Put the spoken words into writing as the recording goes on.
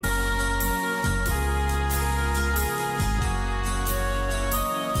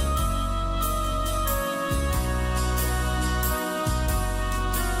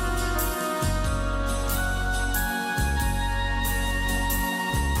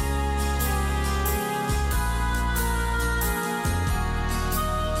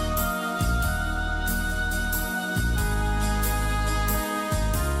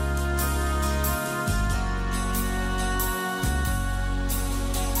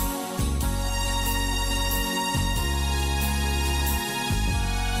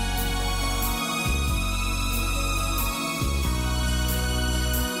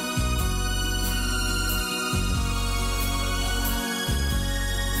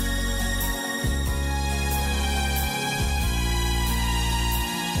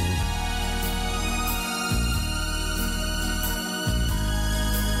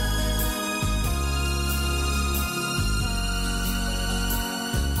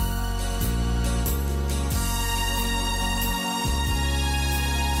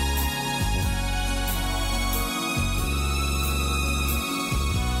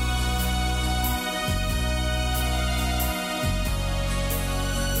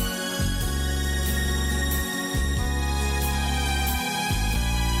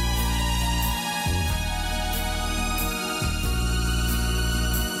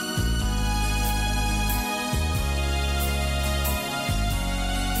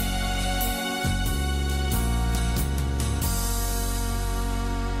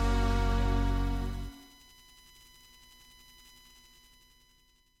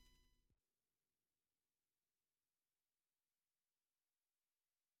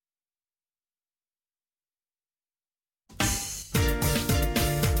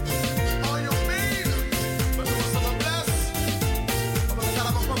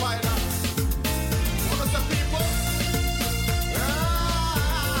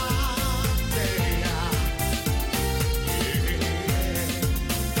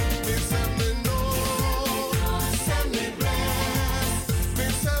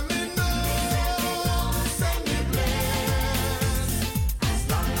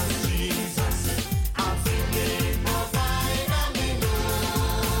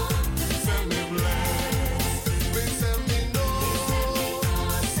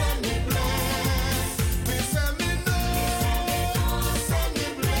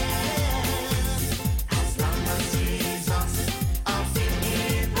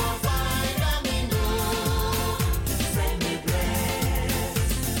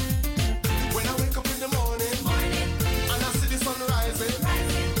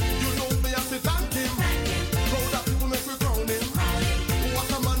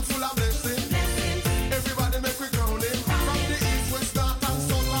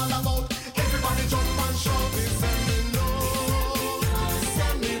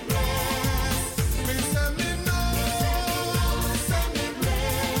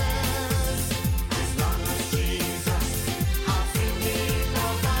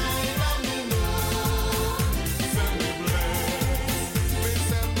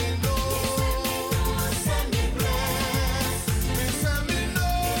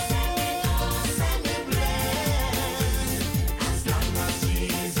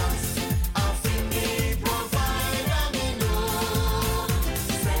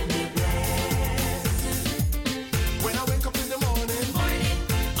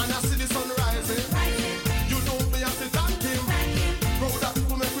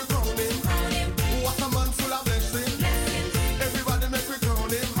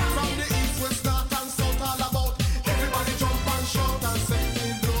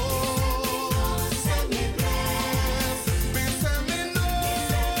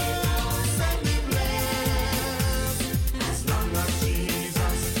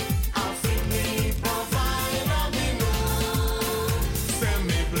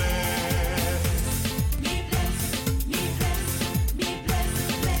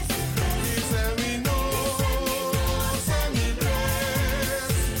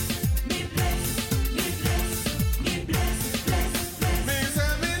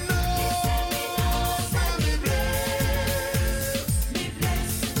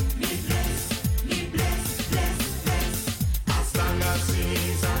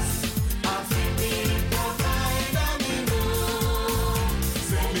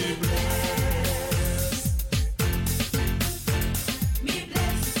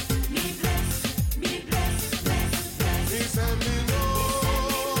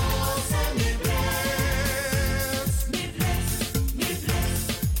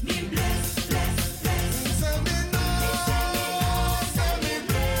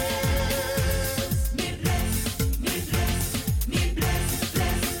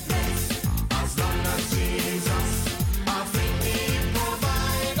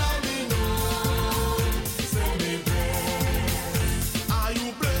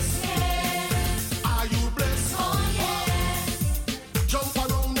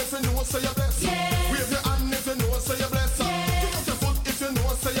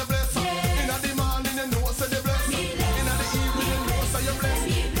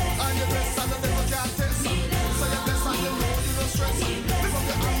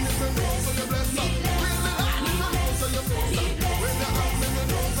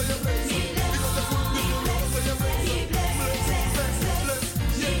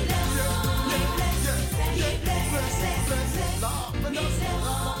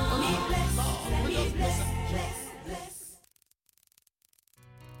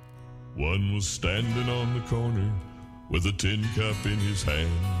One was standing on the corner with a tin cup in his hand.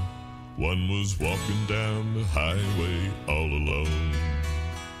 One was walking down the highway all alone.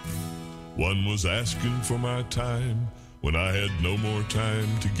 One was asking for my time when I had no more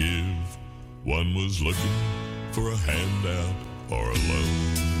time to give. One was looking for a handout or a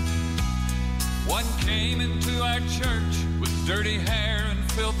loan. One came into our church with dirty hair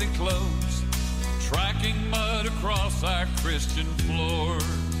and filthy clothes, tracking mud across our Christian floor.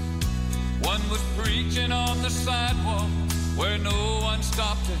 One was preaching on the sidewalk where no one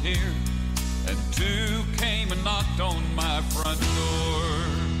stopped to hear, and two came and knocked on my front door.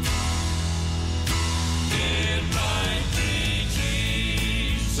 It might be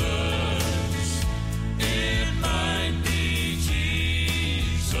Jesus. It might be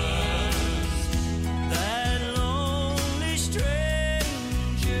Jesus. That lonely stranger,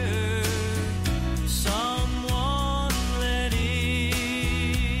 someone let in.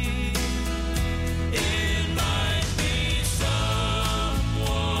 It might be someone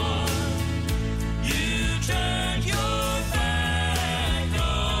you turned your back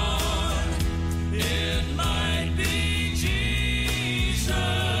on. It might be Jesus.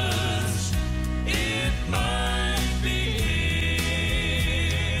 It might be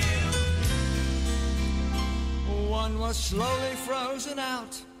him. One was slowly frozen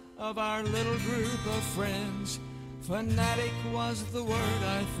out of our little group of friends. Fanatic was the word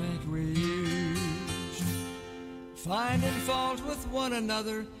I think we used. Finding fault with one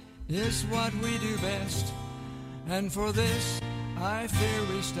another is what we do best, and for this I fear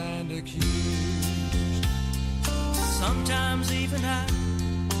we stand accused. Sometimes even I,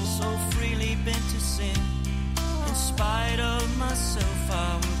 so freely bent to sin, in spite of myself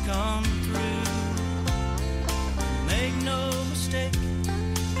I will come through. Make no mistake,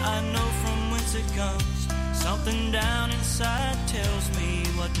 I know from whence it comes. Something down inside tells me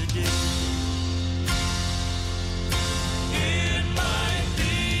what to do. It might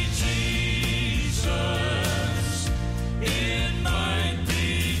be Jesus. It might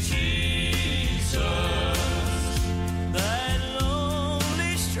be Jesus. That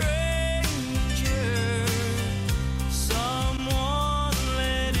lonely stranger, someone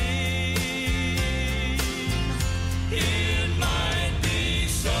let in. It might be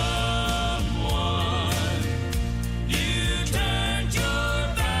someone you turned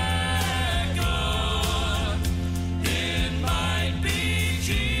your back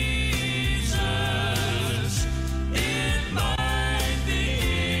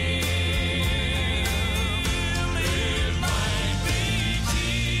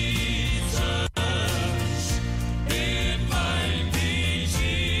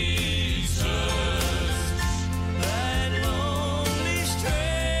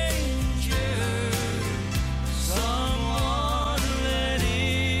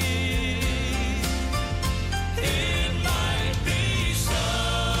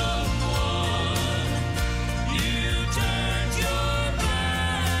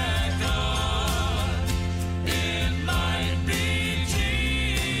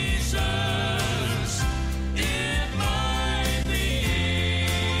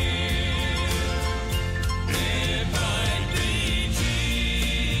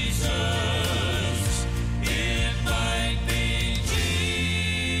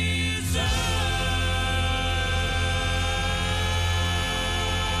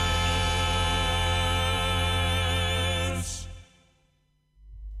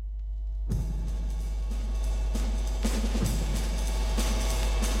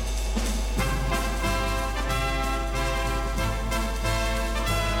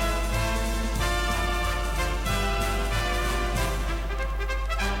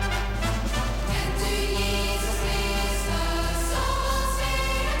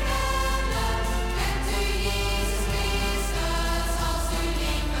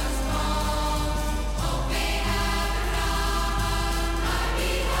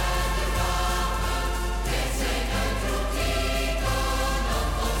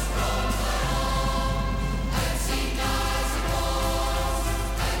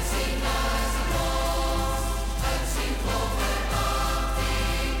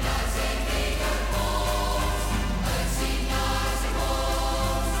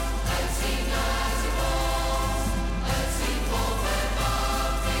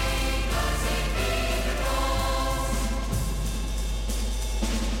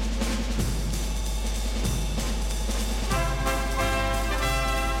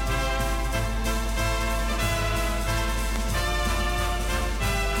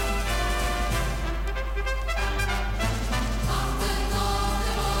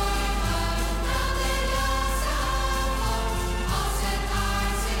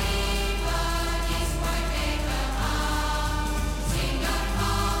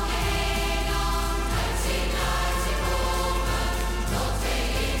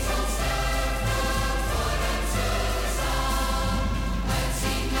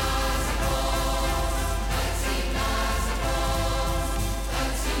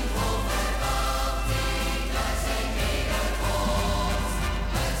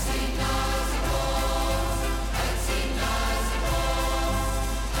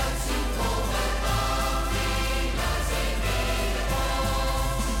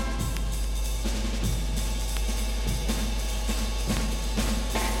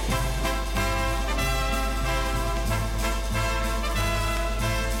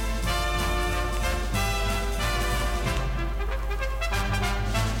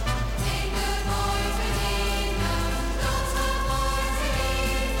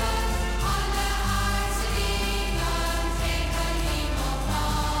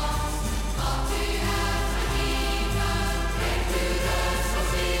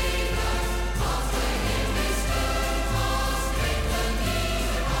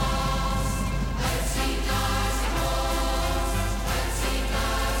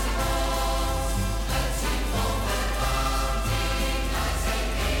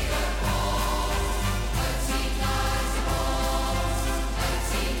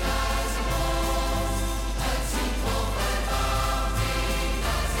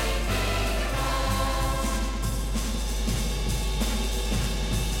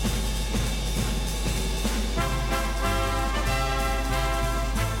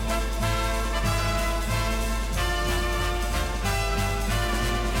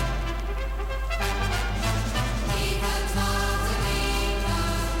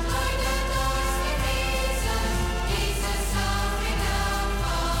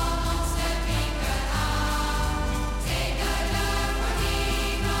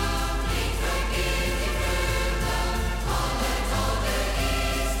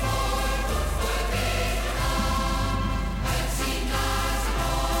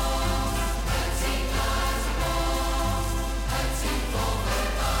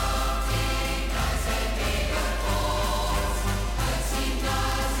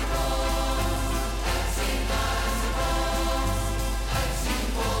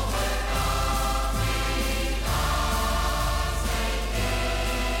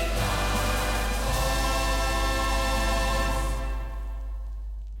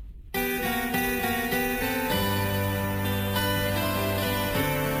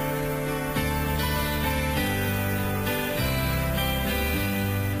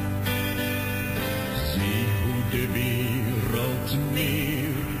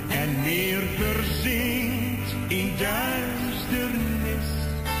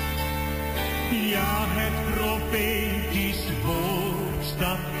Ja, het profetisch woord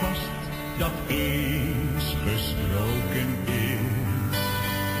staat vast dat eens gesproken is.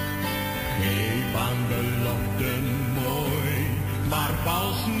 Geef aan beloften mooi, maar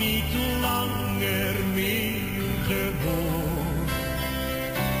vals niet langer meer gewoon.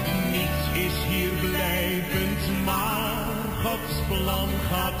 Niets is hier blijvend, maar Gods plan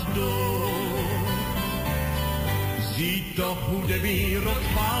gaat door. Zie toch hoe de wereld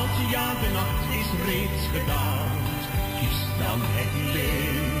valt, ja de nacht is reeds gedaald. Kies dan het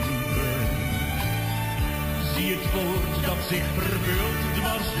leven. Zie het woord dat zich vervult,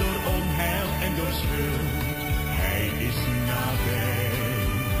 dwars door onheil en door schuld. Hij is nabij.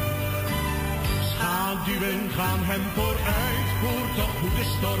 Schaduwen gaan hem vooruit, hoor toch hoe de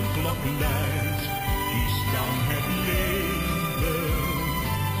stormklok luidt. Kies dan het leven.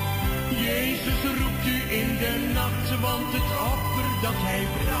 Jezus roept u in de nacht, want het offer dat hij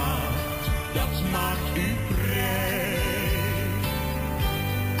bracht, dat maakt u vrij.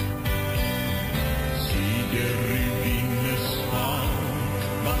 Zie de ruïnes van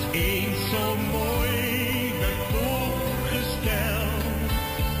wat eens zo mooi werd voorgesteld.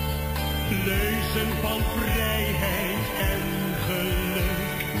 Leuzen van vrijheid en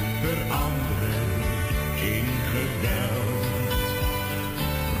geluk veranderen in geweld.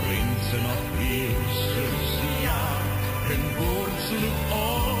 Prinsen of heersers, ja, hun woord sloeg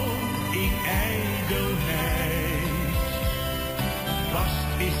om in ijdelheid. Vast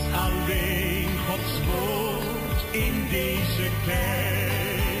is alleen Gods woord in deze tijd.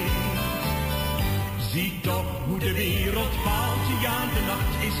 Zie toch hoe de wereld valt, ja, de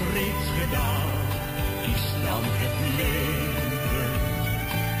nacht is reeds gedaald. Kies dan het leven.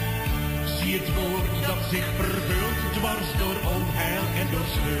 Zie het woord dat zich vervult, dwars door onheil en door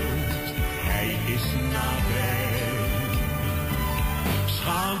schuld. Hij is nabij.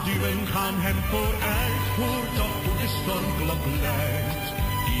 Schaduwen gaan hem vooruit, hoor toch hoe de stormklok luidt.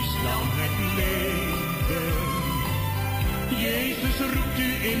 Kies dan het leven. Jezus roept u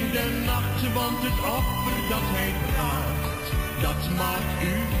in de nacht, want het offer dat hij bracht, dat maakt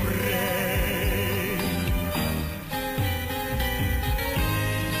u vrij.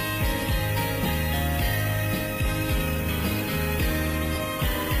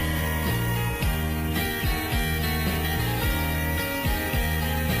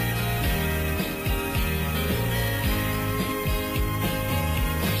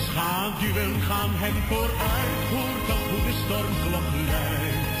 Schaduwen gaan hem vooruit, hoor toch hoe de stormklok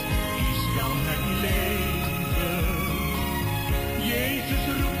luidt. Kies dan het leven. Jezus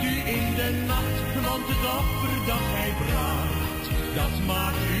roept u in de nacht, want het offer dat hij bracht, dat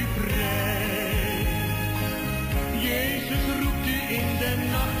maakt u vrij. Jezus roept u in de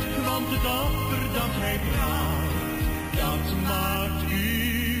nacht, want het offer dat hij bracht, dat maakt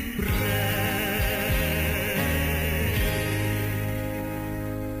u vrij.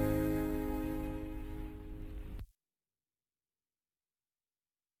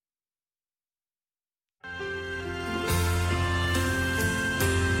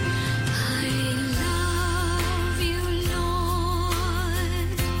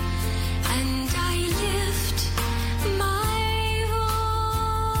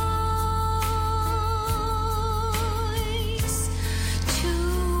 To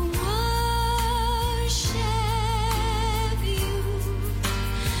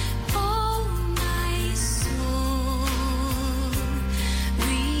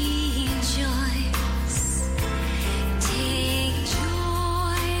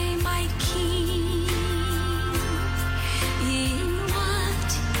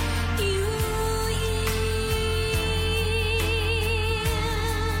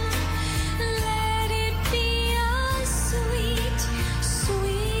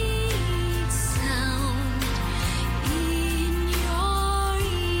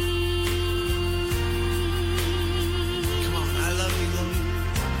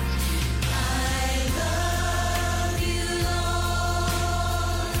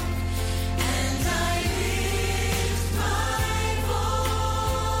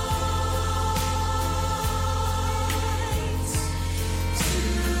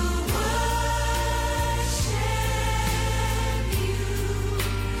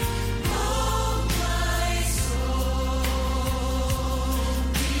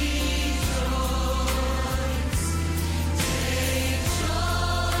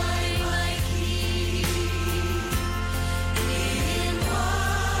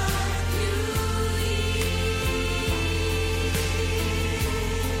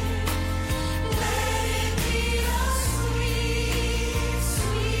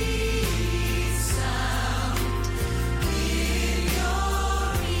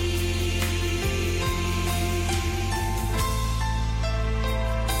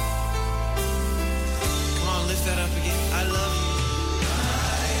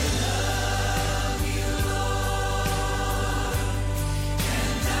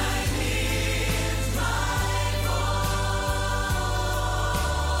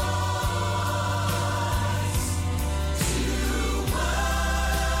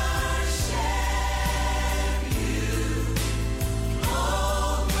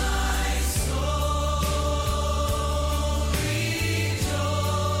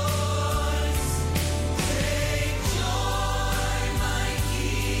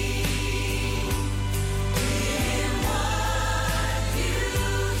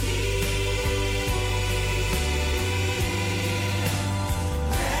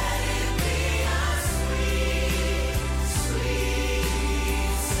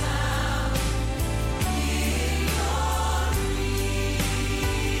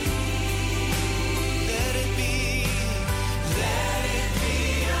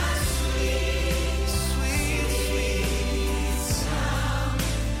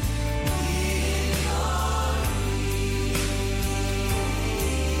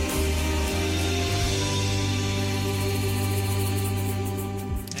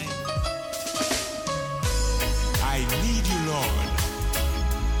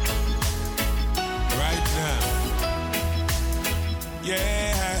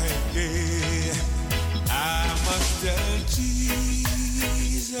yeah, yeah. I must tell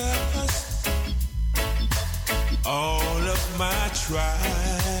Jesus all of my trials.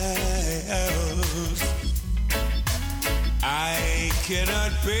 I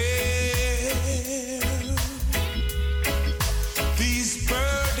cannot bear these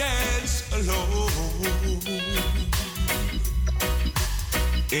burdens alone.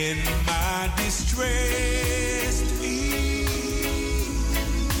 In my distress, He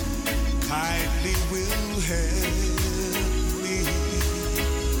kindly will help me.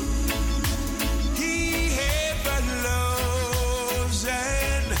 He ever loves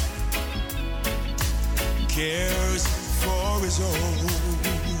and cares for His own.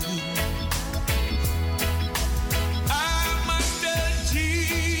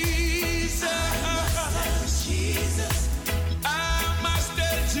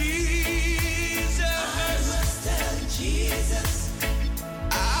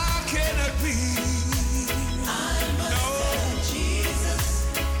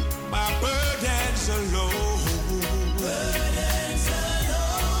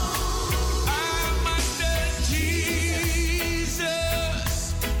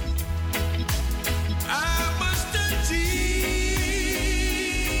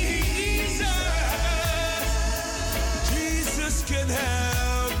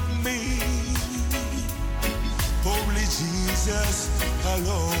 Jesus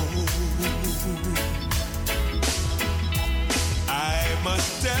alone. I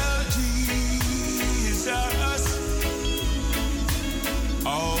must tell Jesus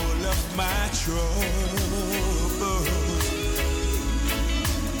all of my troubles.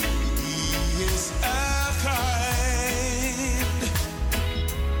 He is a kind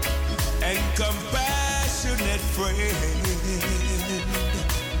and compassionate friend.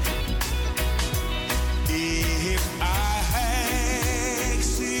 If I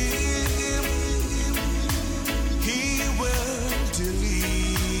ask Him, He will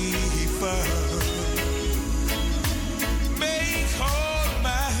deliver. Make all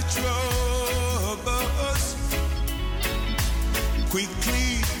my troubles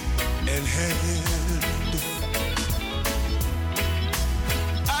quickly and hand.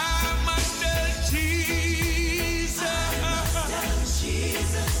 I must tell Jesus.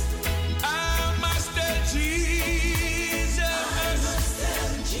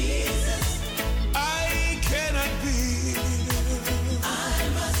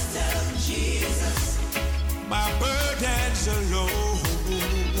 Alone.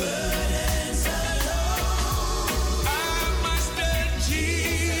 Burdens alone. I must tell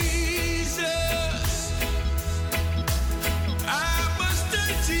Jesus. I must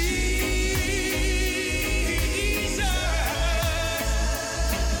tell Jesus.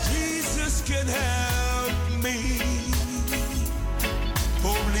 Jesus can help me.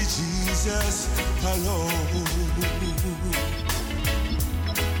 Only Jesus alone.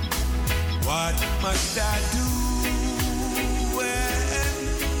 What must I do?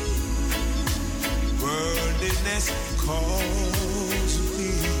 Worldliness calls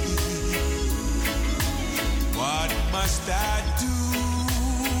me. What must I do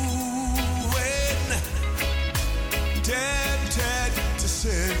when tempted to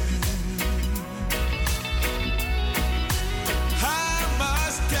sin? I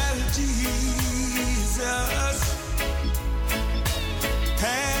must tell Jesus,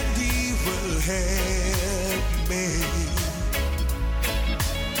 and He will help me.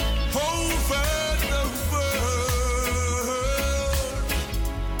 Over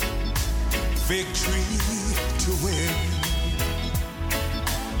victory to win.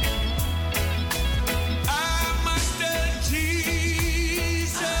 I must tell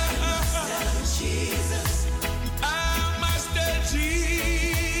Jesus. I must tell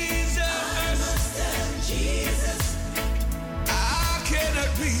Jesus. I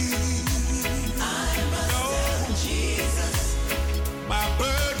cannot be. I must tell Jesus. My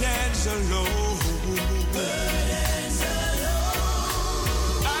burdens alone.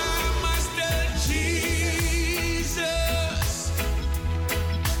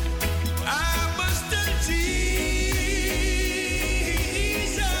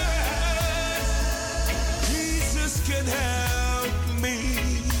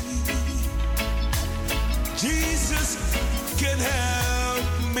 Can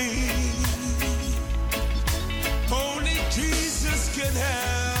help me. Only Jesus can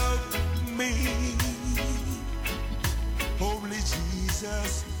help me. Only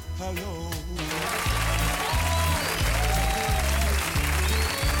Jesus alone.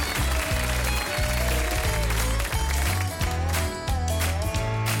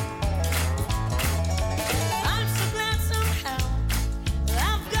 I'm so glad somehow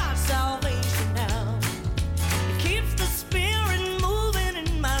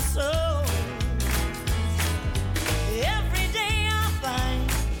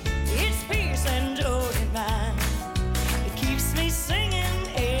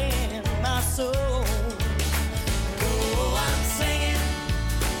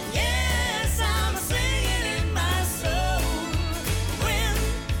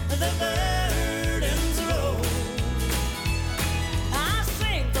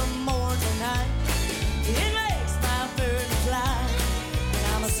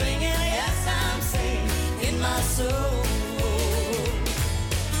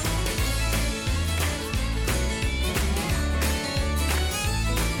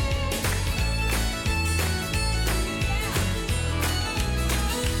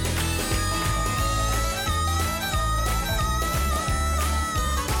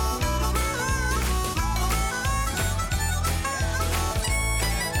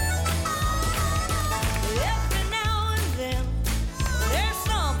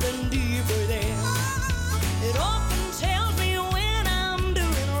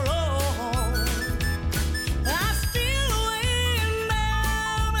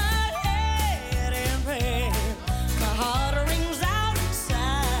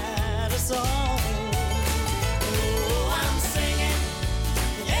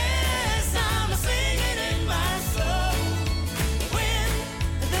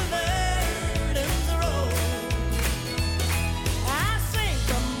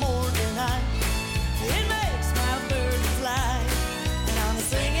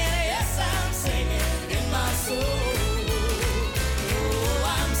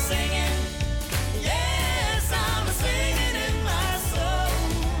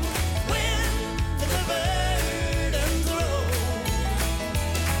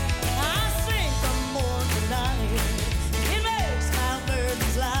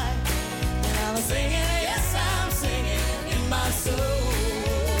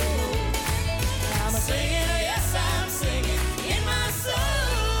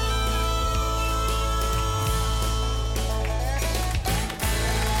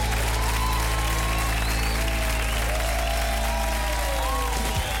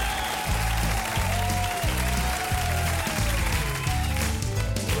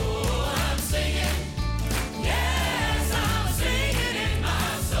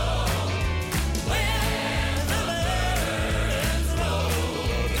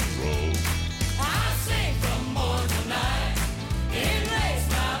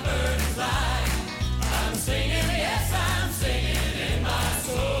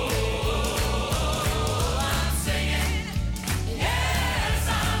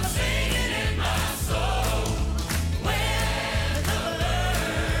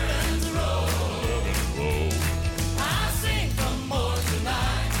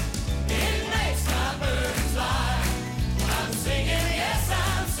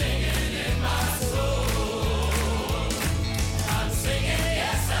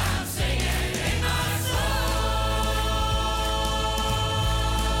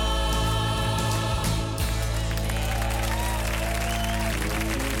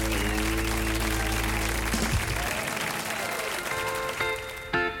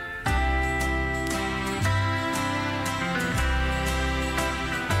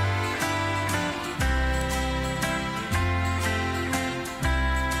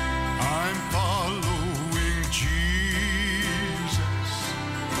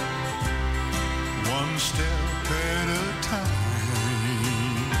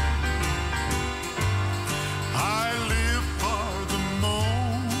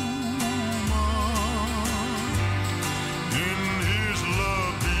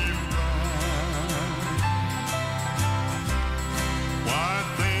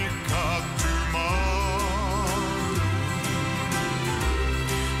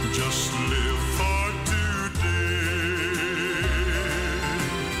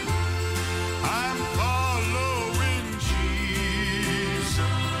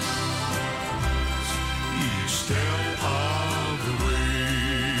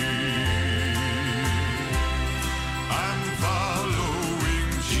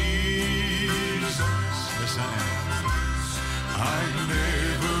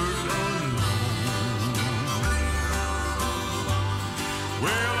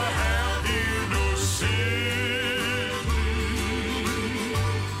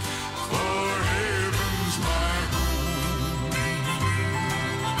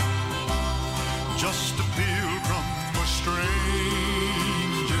just a pilgrim, a stranger.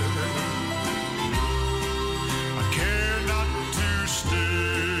 I care not to stay.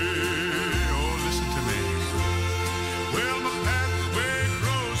 Oh, listen to me. Well, my pathway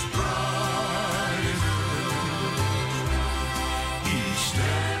grows brighter each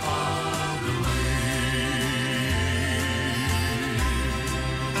step of the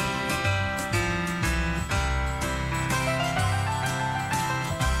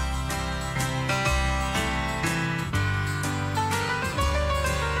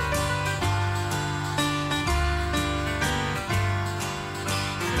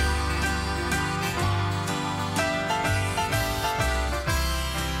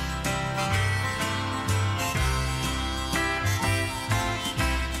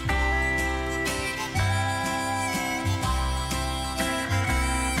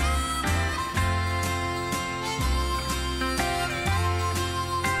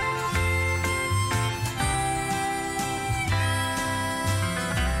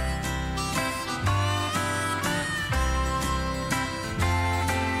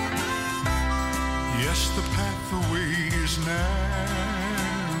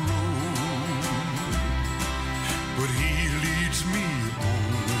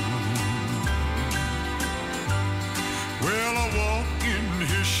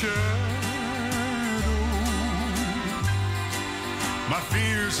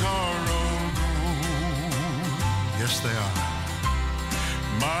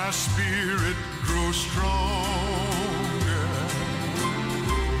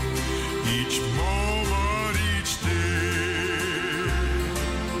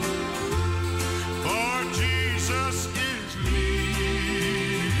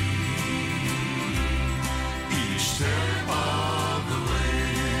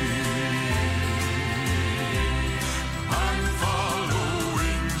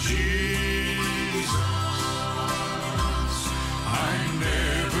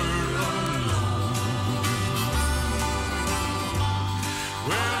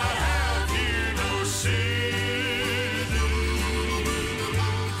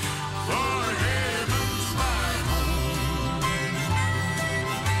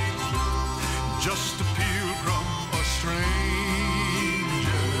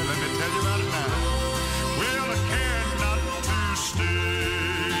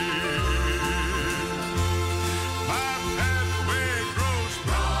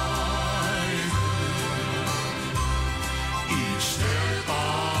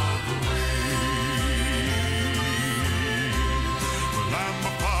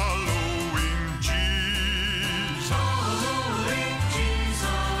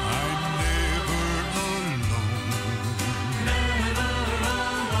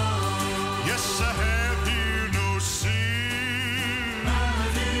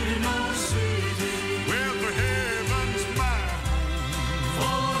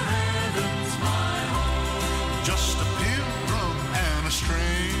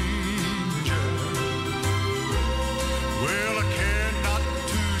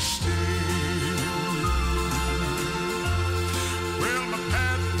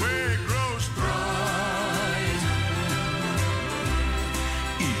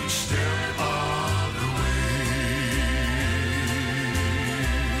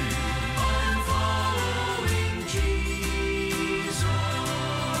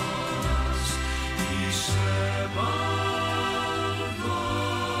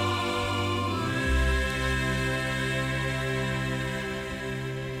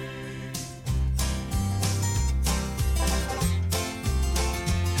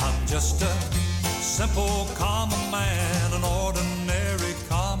just a simple common man, an ordinary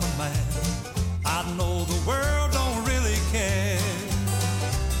common man. I know the world don't really care,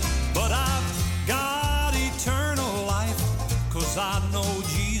 but I've got eternal life, 'cause I know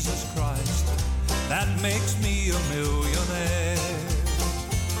Jesus Christ. That makes me a millionaire.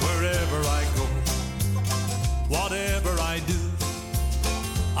 Wherever I go, whatever I do,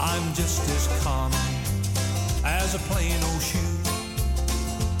 I'm just as common as a plain old shoe.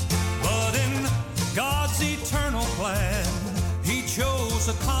 But in God's eternal plan, He chose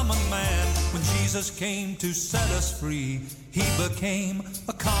a common man. When Jesus came to set us free, He became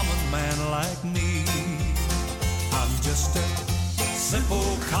a common man like me. I'm just a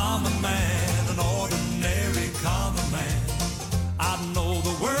simple common man, an ordinary common man. I know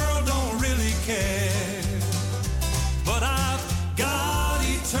the world don't really care, but I've got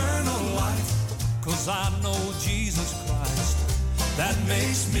eternal life, 'cause I know Jesus Christ. That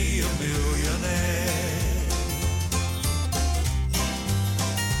makes me a millionaire.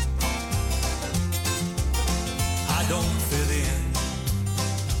 I don't fit in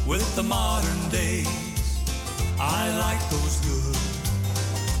with the modern days. I like those good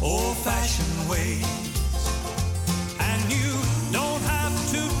old-fashioned ways. And you don't have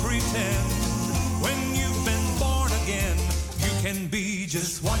to pretend when you've been born again. You can be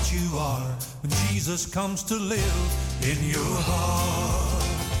just what you are when Jesus comes to live in your heart.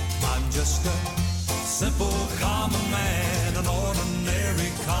 I'm just a simple common man, an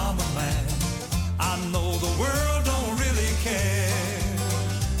ordinary common man. I know the world don't really care,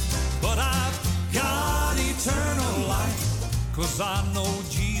 but I've got eternal life, 'cause I know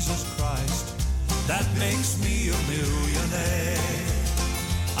Jesus Christ, that makes me a millionaire.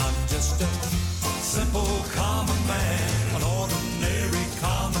 I'm just a simple common man, an ordinary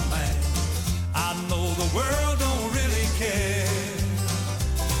common man. I know the world don't really care,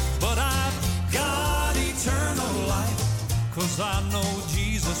 but I've got eternal life, 'cause I know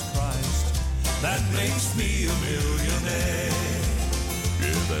Jesus Christ, that makes me a millionaire.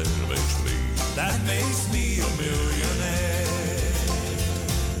 Yeah, that makes me a millionaire.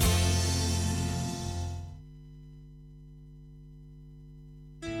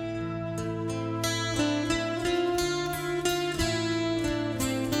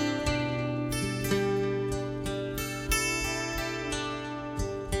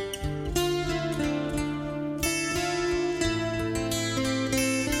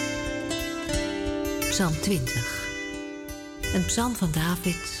 Psalm 20. Een psalm van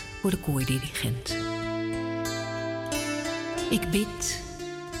David voor de koordirigent. Ik bid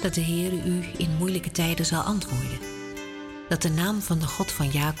dat de Heere u in moeilijke tijden zal antwoorden. Dat de naam van de God van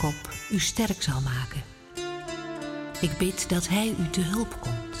Jacob u sterk zal maken. Ik bid dat hij u te hulp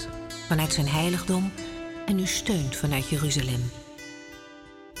komt vanuit zijn heiligdom en u steunt vanuit Jeruzalem.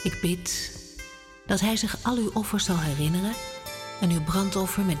 Ik bid dat hij zich al uw offers zal herinneren en uw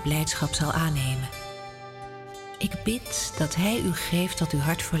brandoffer met blijdschap zal aannemen. Ik bid dat hij u geeft wat uw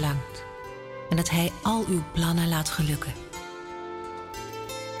hart verlangt en dat hij al uw plannen laat gelukken.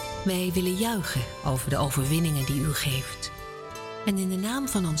 Wij willen juichen over de overwinningen die u geeft en in de naam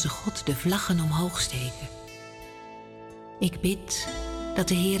van onze God de vlaggen omhoog steken. Ik bid dat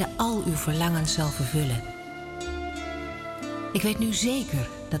de Heere al uw verlangens zal vervullen. Ik weet nu zeker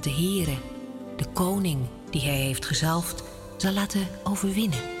dat de Heere, de koning die hij heeft gezalfd, zal laten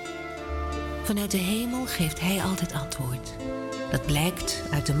overwinnen. Vanuit de hemel geeft hij altijd antwoord. Dat blijkt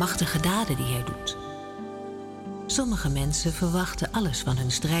uit de machtige daden die hij doet. Sommige mensen verwachten alles van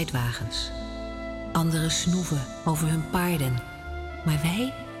hun strijdwagens. Anderen snoeven over hun paarden. Maar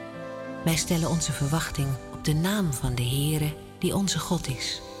wij stellen onze verwachting op de naam van de Heere die onze God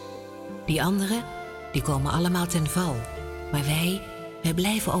is. Die anderen, die komen allemaal ten val. Maar wij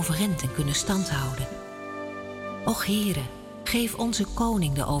blijven overeind en kunnen stand houden. Och Heere, geef onze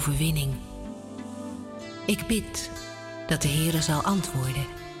koning de overwinning. Ik bid dat de Heere zal antwoorden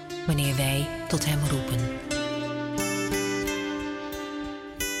wanneer wij tot hem roepen.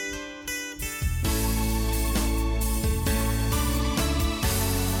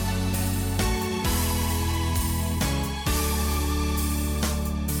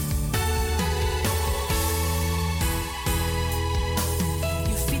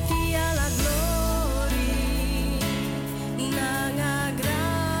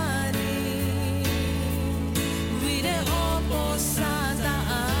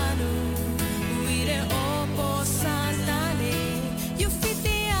 Wire opo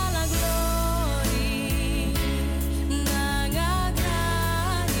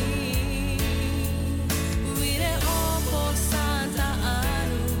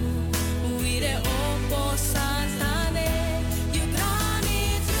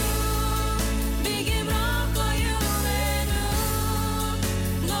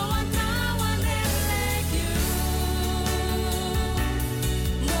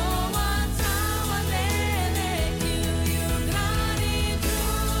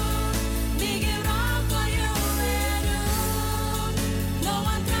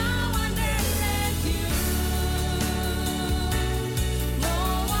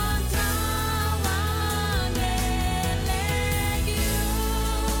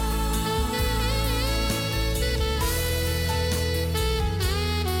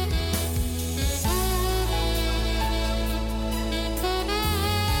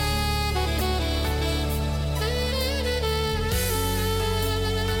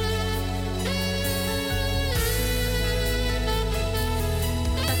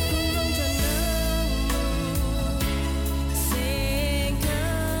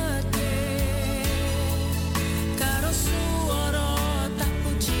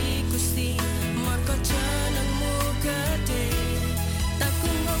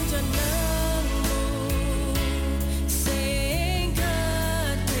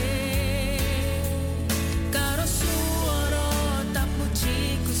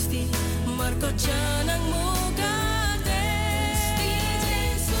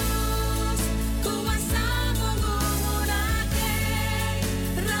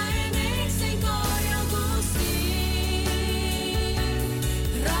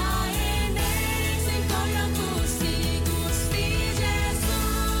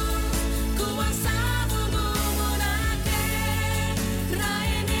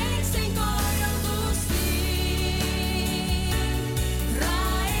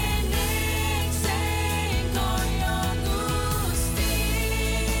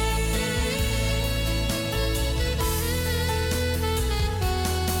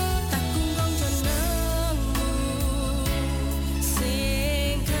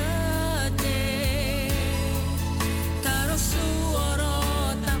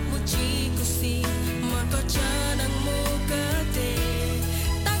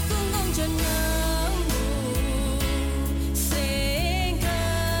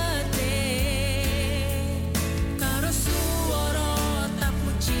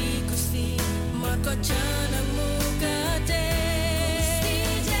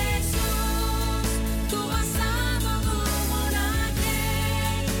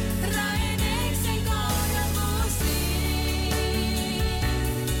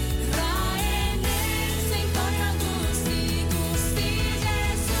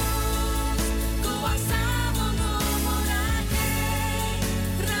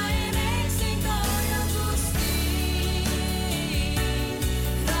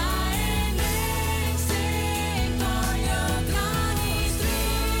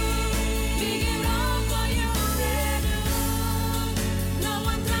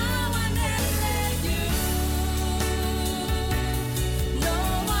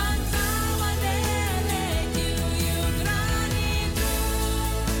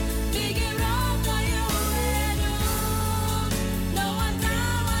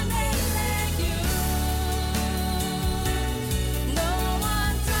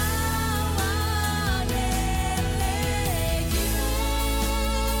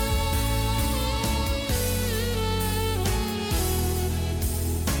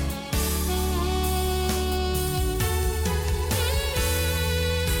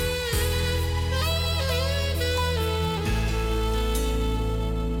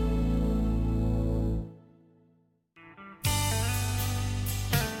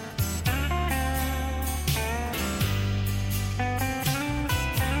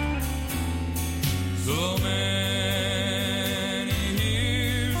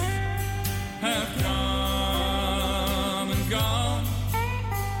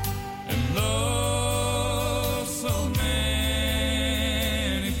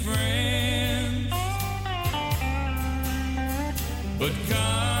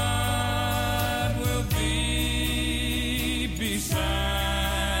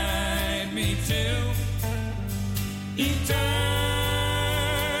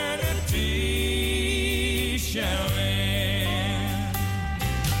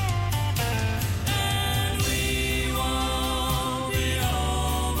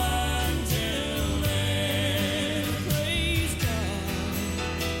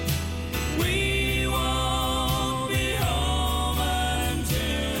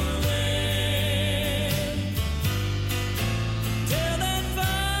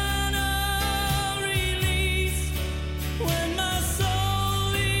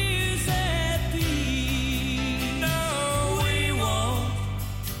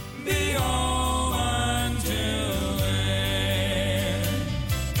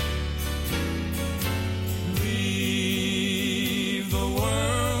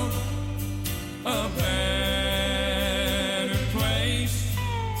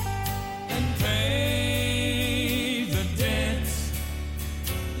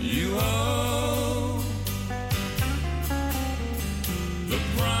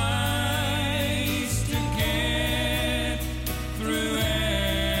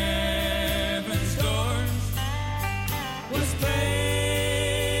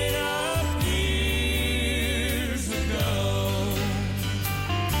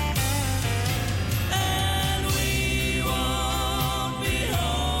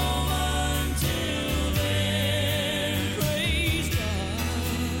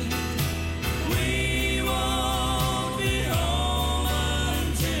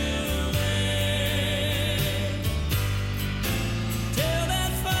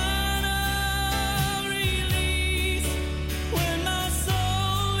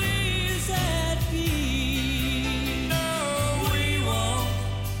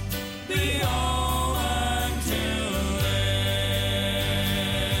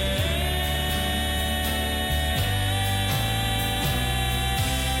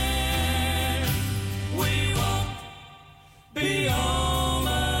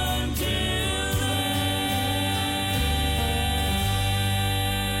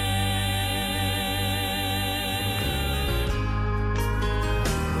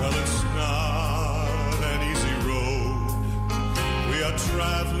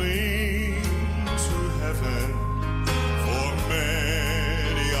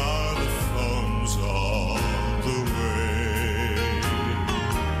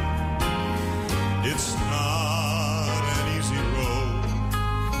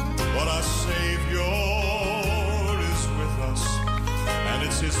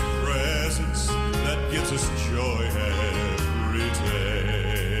His presence that gives us joy every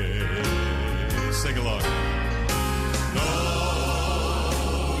day. Sing along.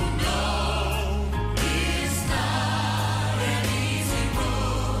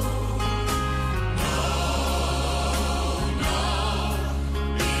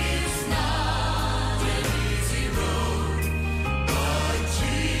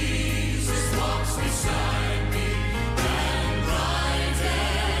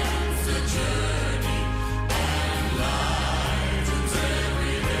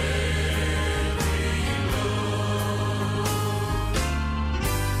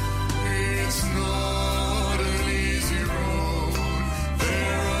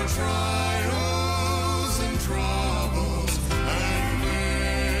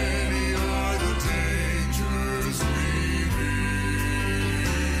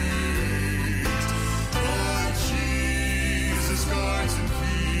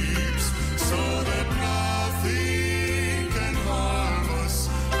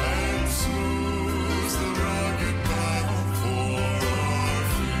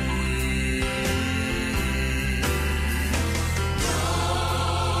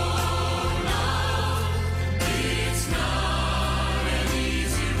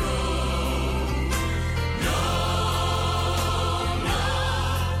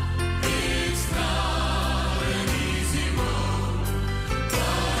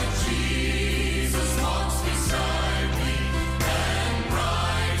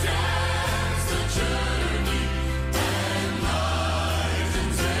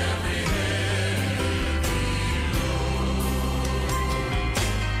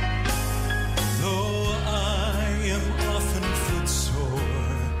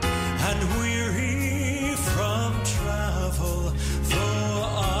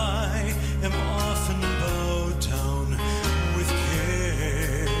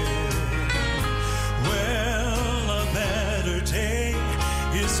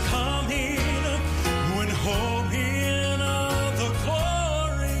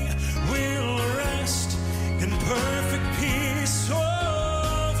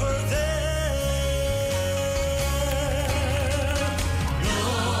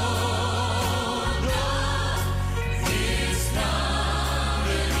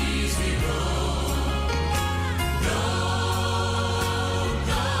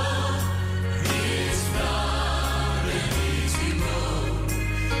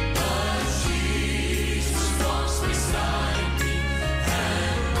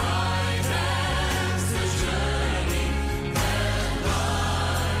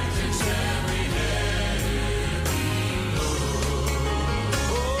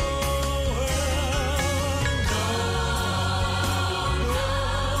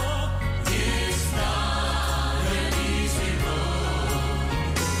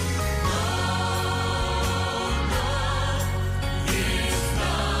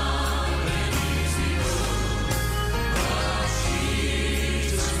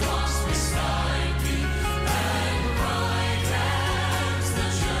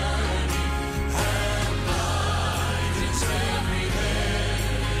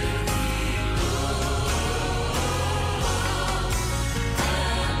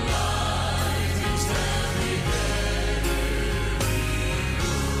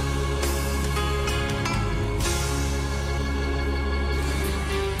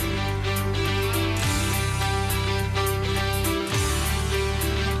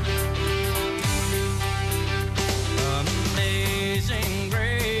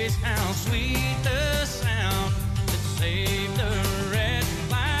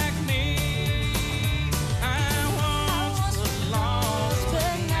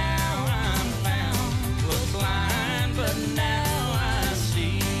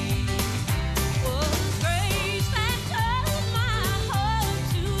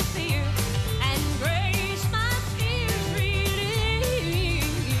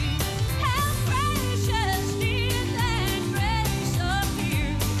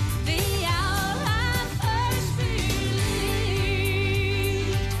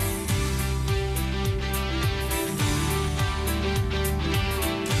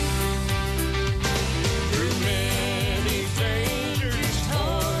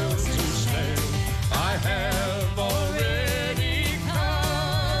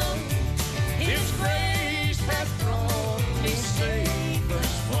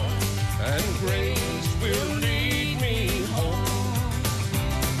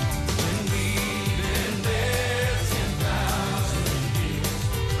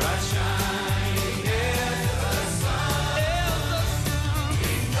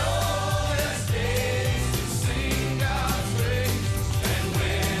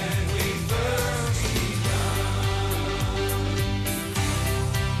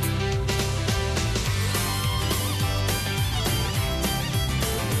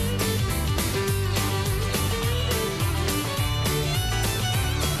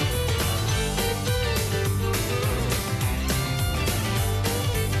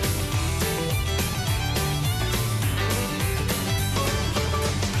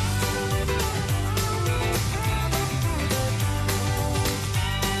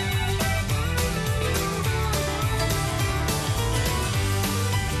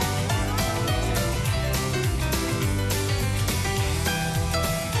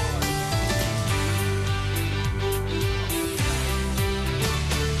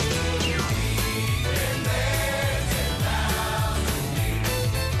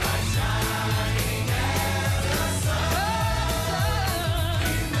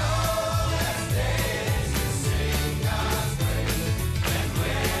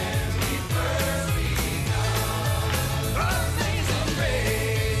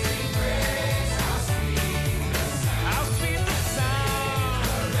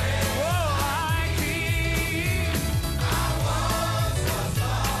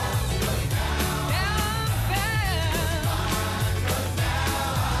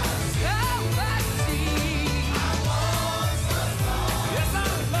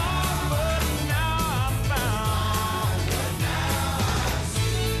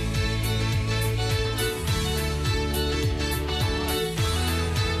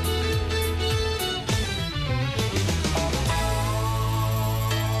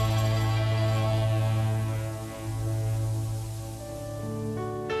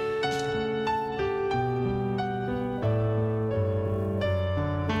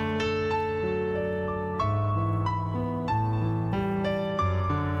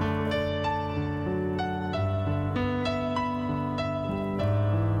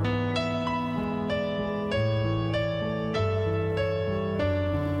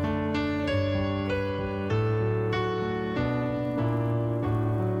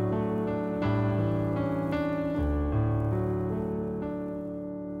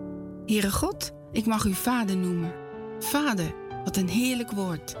 Heere God, ik mag u Vader noemen. Vader, wat een heerlijk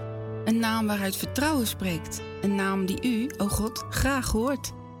woord. Een naam waaruit vertrouwen spreekt. Een naam die u, o God, graag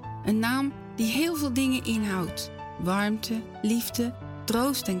hoort. Een naam die heel veel dingen inhoudt. Warmte, liefde,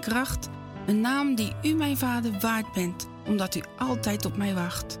 troost en kracht. Een naam die u, mijn Vader, waard bent, omdat u altijd op mij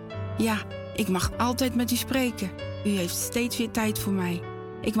wacht. Ja, ik mag altijd met u spreken. U heeft steeds weer tijd voor mij.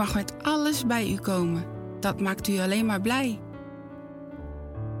 Ik mag met alles bij u komen. Dat maakt u alleen maar blij.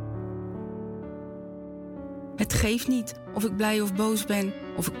 Het geeft niet of ik blij of boos ben,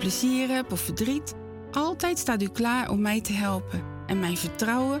 of ik plezier heb of verdriet. Altijd staat u klaar om mij te helpen. En mijn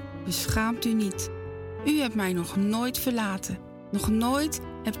vertrouwen beschaamt u niet. U hebt mij nog nooit verlaten. Nog nooit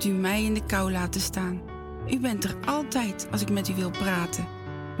hebt u mij in de kou laten staan. U bent er altijd als ik met u wil praten.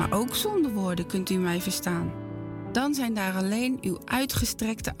 Maar ook zonder woorden kunt u mij verstaan. Dan zijn daar alleen uw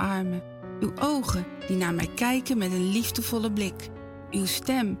uitgestrekte armen. Uw ogen die naar mij kijken met een liefdevolle blik. Uw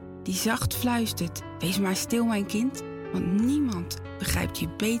stem die zacht fluistert. Wees maar stil, mijn kind, want niemand begrijpt u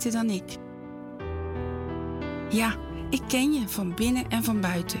beter dan ik. Ja, ik ken je van binnen en van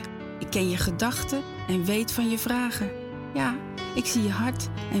buiten. Ik ken je gedachten en weet van je vragen. Ja, ik zie je hart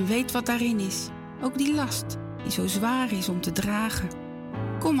en weet wat daarin is. Ook die last die zo zwaar is om te dragen.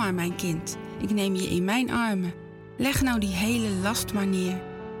 Kom maar, mijn kind, ik neem je in mijn armen. Leg nou die hele last maar neer.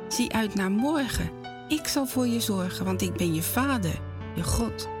 Zie uit naar morgen. Ik zal voor je zorgen, want ik ben je Vader, je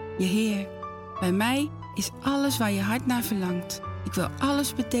God, je Heer. Bij mij is alles waar je hart naar verlangt. Ik wil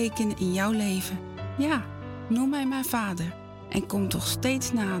alles betekenen in jouw leven. Ja, noem mij maar Vader en kom toch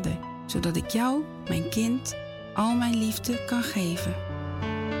steeds nader, zodat ik jou, mijn kind, al mijn liefde kan geven.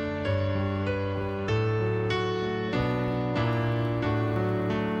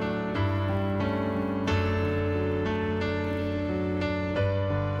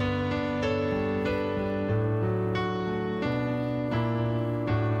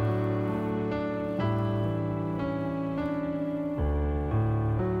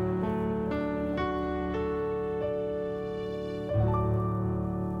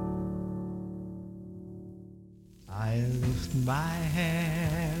 My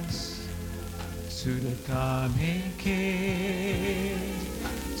hands to the coming King,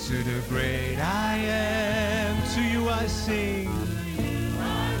 to the great I am, to you I sing.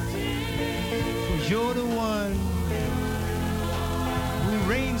 For you're the one who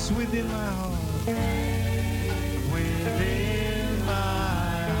reigns within my heart, within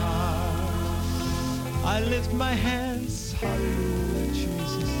my heart. I lift my hands, hallelujah,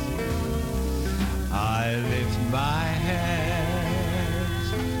 Jesus. I lift my hands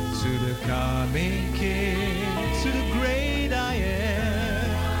to the coming King, to the great I am.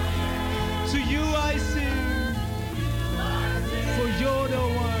 To you I sing, for you're the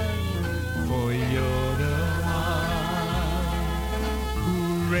one, for you're the one who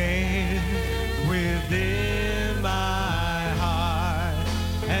reigns within my heart.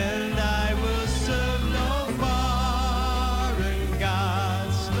 And I will serve no foreign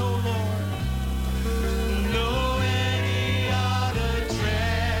gods, no Lord.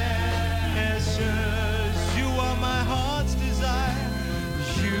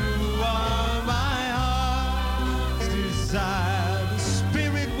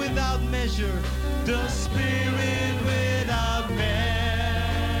 The Spirit without measure,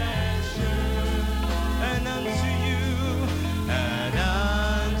 and unto you,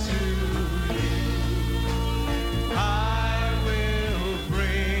 I will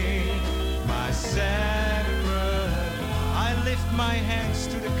bring my sacrifice. I lift my hands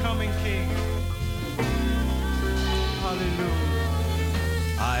to the coming King. Hallelujah.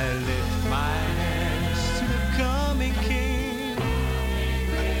 I lift my hands to the coming King.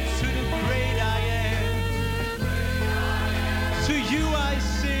 To you I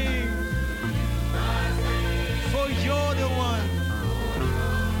sing, for you're the one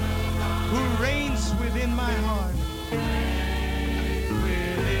who reigns within my heart.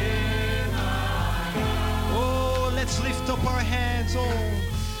 Oh, let's lift up our hands. Oh,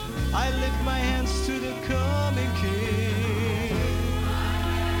 I lift my hands to the coming King.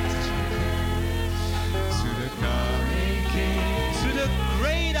 To the coming King, to the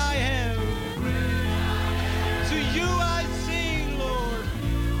great I am. To you I sing, Lord.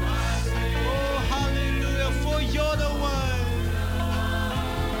 Oh, hallelujah, for you're the one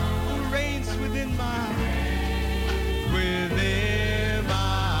who reigns within my heart. Within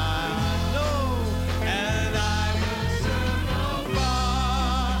my heart. No, and I will serve no God.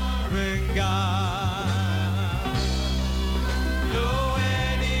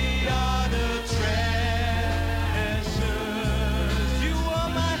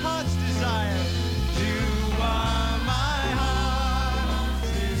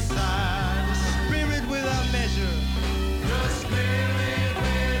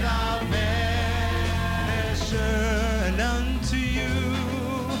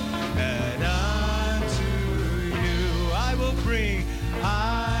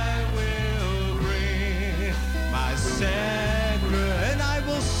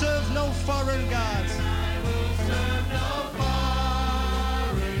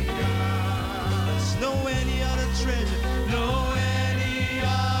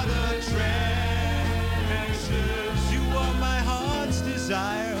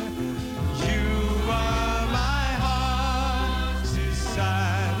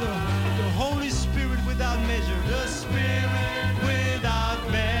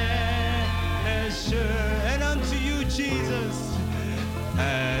 Jesus.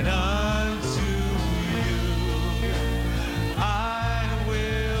 And unto you I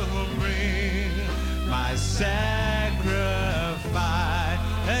will bring my sacrifice.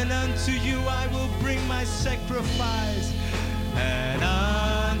 And unto you I will bring my sacrifice. And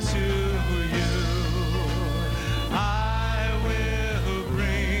unto you I will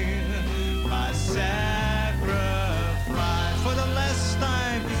bring my sacrifice. For the last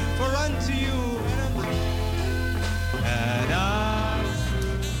time, for unto you and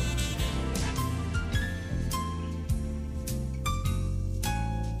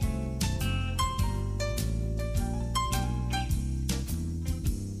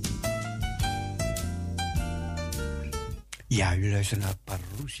Ja, u luistert naar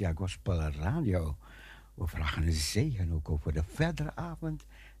Parousia Gospel Radio. We vragen een zegen ook over de verdere avond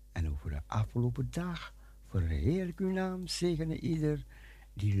en over de afgelopen dag. Verheerlijk uw naam, zegene ieder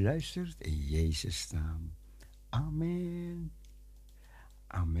die luistert in Jezus' naam. Amen.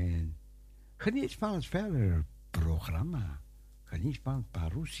 Amen. Geniet van het verdere programma. Geniet van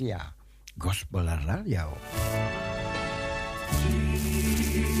Parousia Gospel Radio.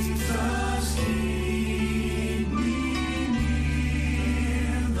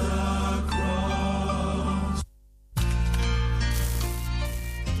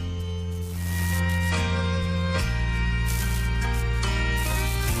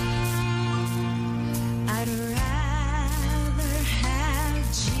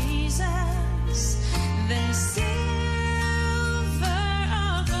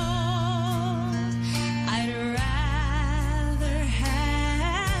 I'd rather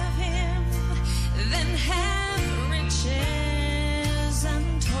have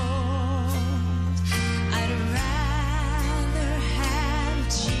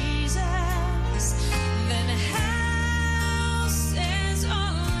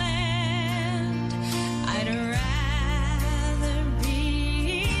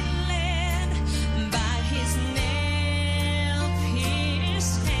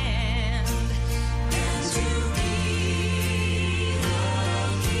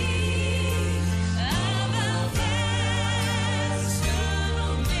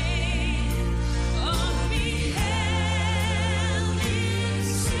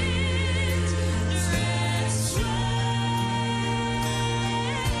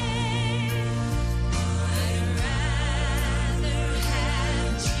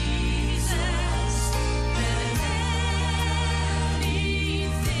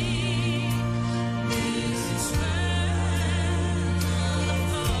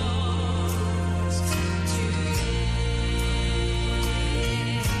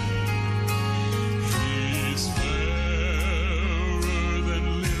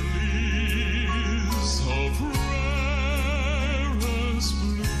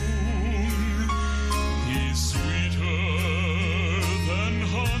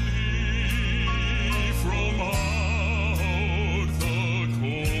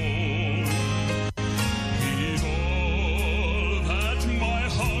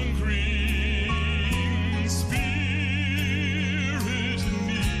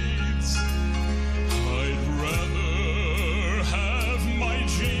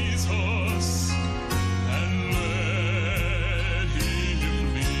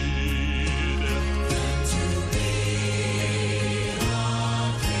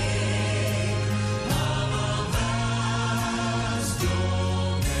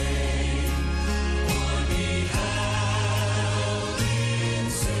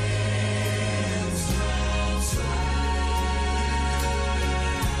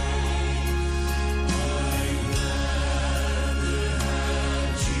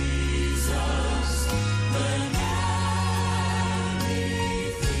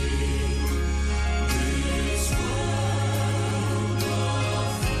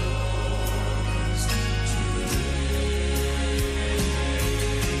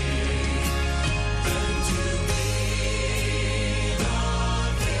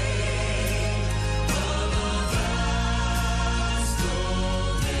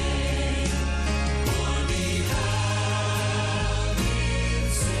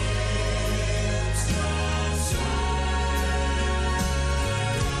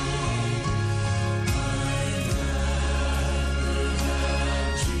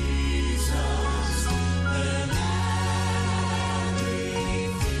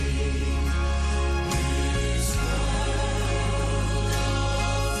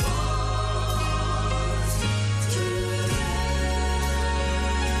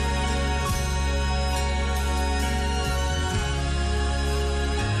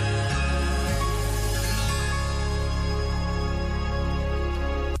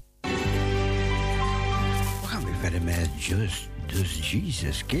verder met Does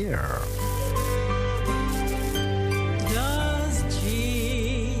Jesus Care?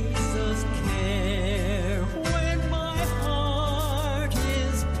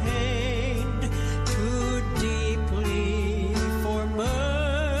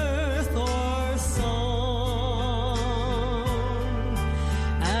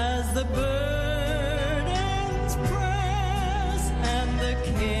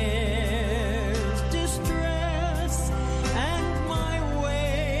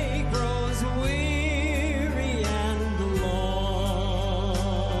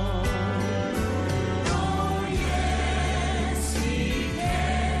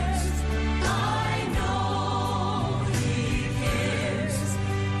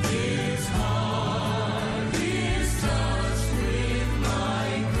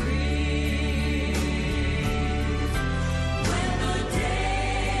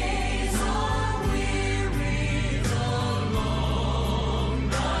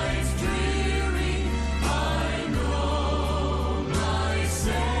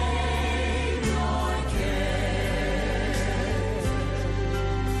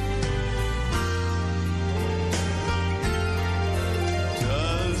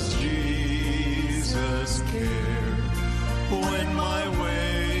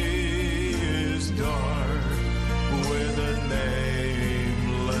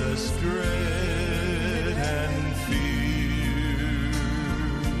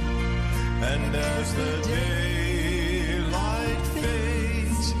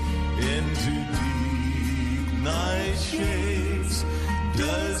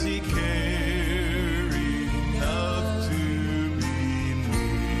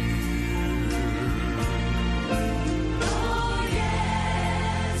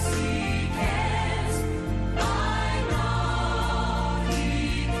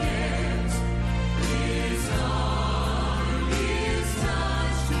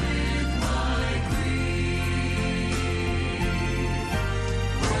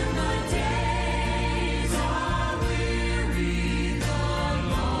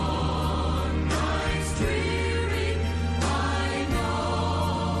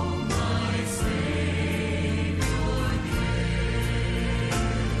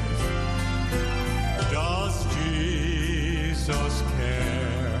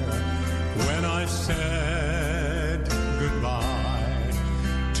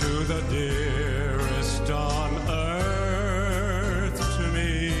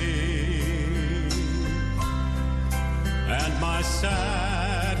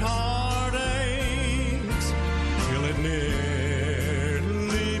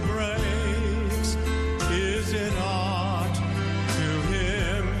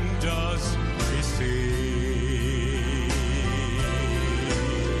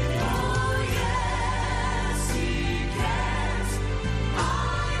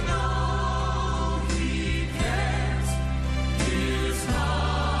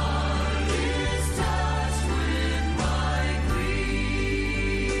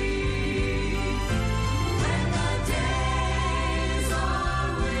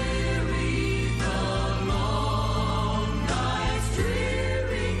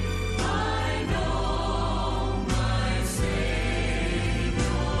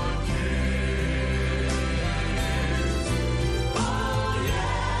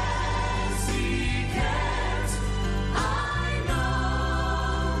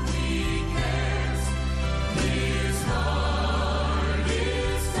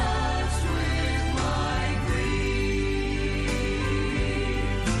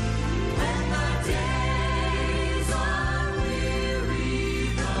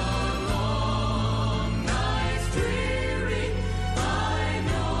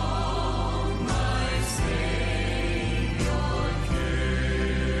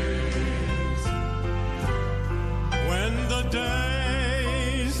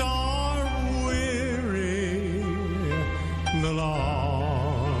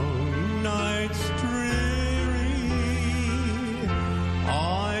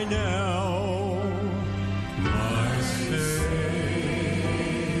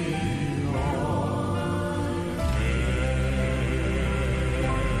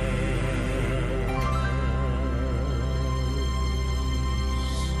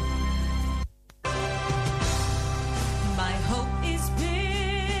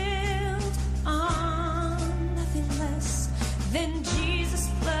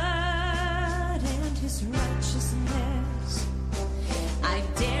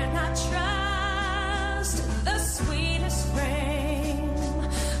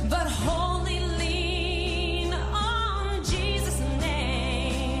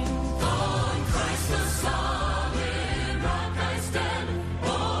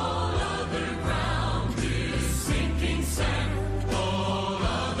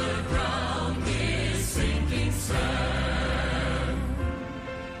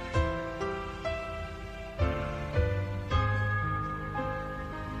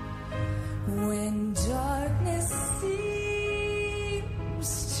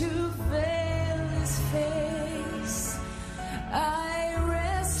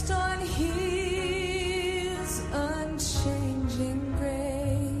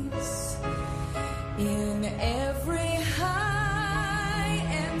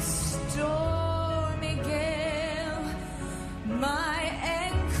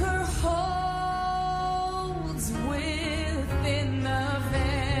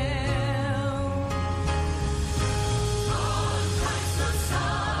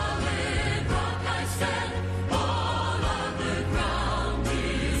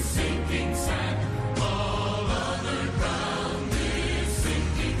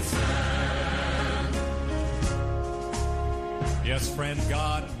 Zion,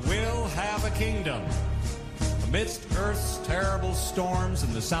 God will have a kingdom. Amidst earth's terrible storms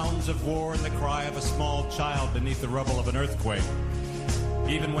and the sounds of war and the cry of a small child beneath the rubble of an earthquake,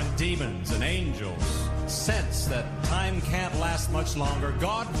 even when demons and angels sense that time can't last much longer,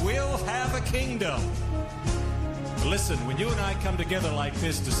 God will have a kingdom. Listen, when you and I come together like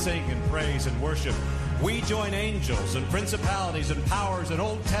this to sing and praise and worship, we join angels and principalities and powers and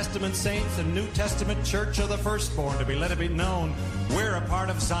Old Testament saints and New Testament church of the firstborn to let it be known we're a part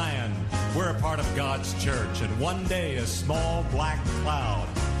of Zion. We're a part of God's church. And one day a small black cloud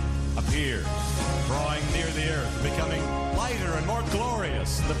appears, drawing near the earth, becoming lighter and more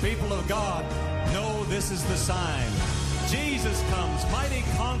glorious. The people of God know this is the sign. Jesus comes, mighty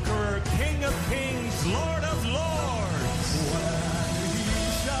conqueror, King of kings, Lord of lords. When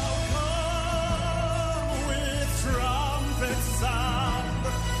he shall come with trumpet sound,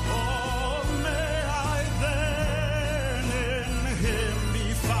 oh, may I then in him be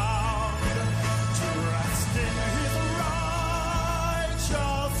found, dressed in his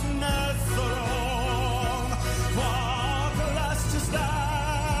righteousness alone, for blessed to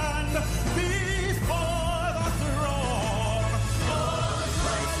stand before the throne. Oh,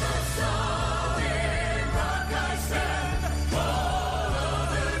 grace the soul in the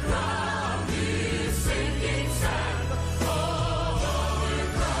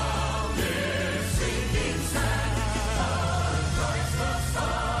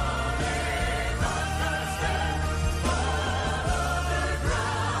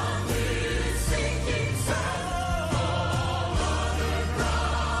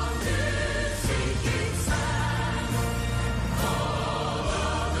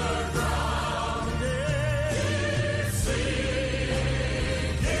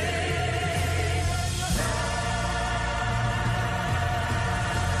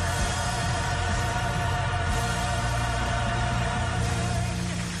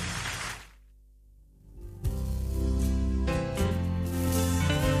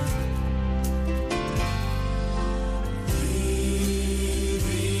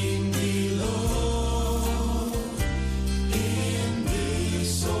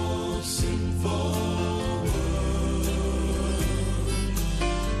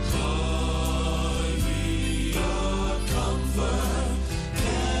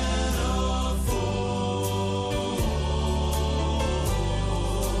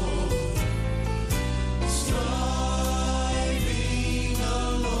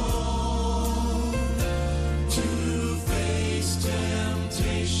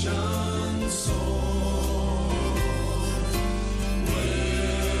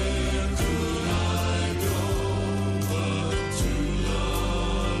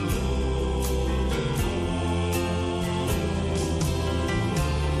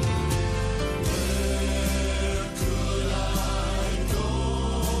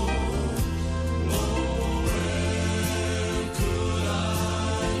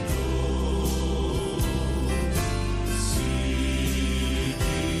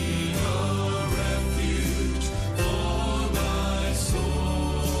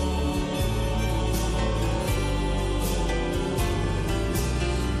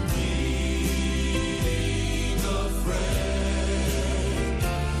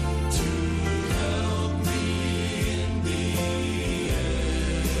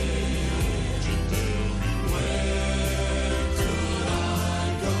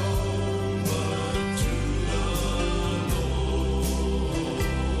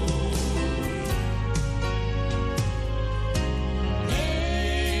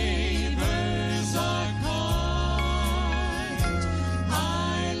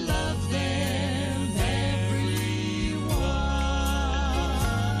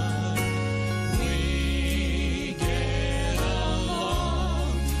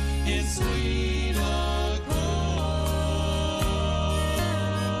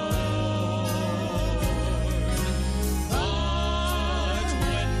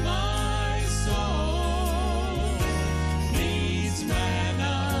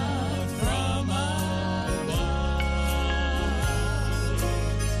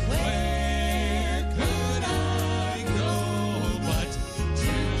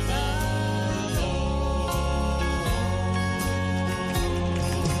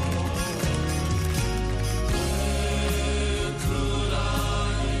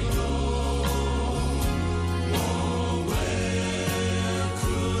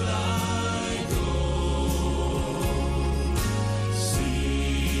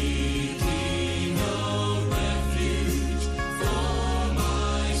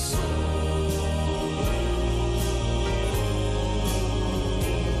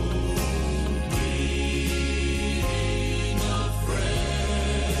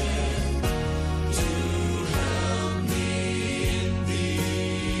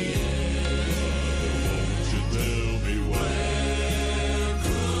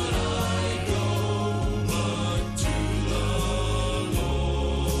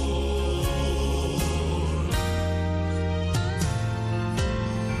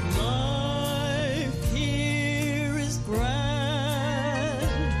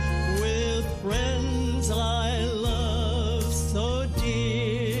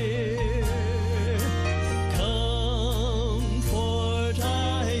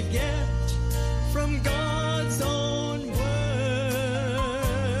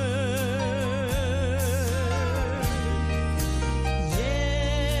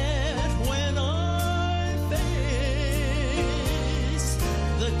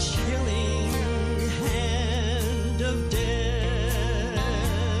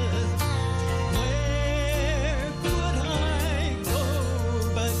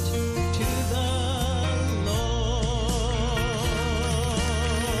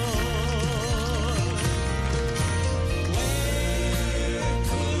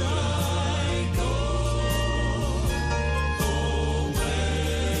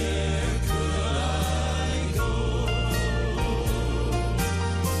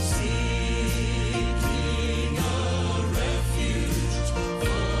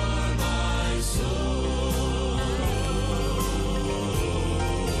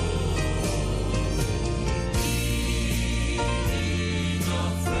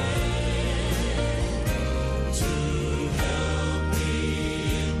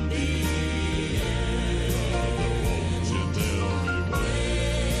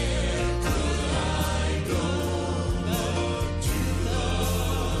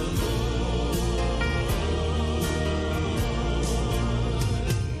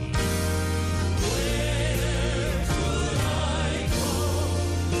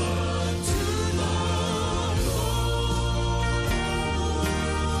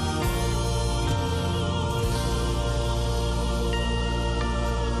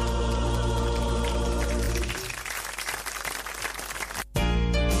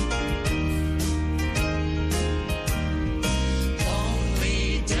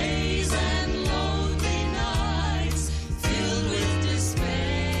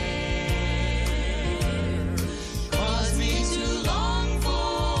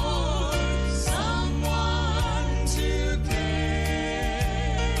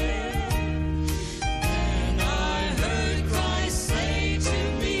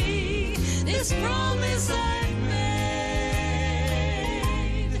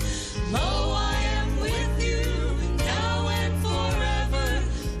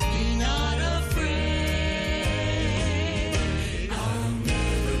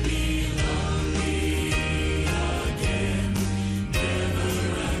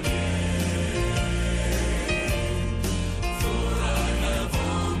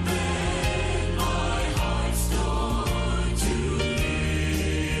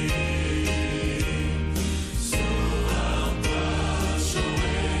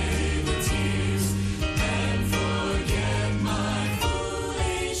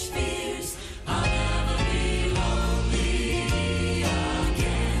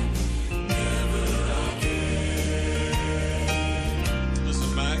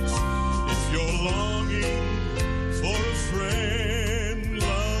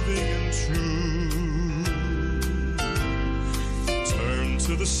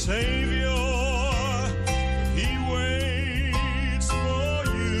Never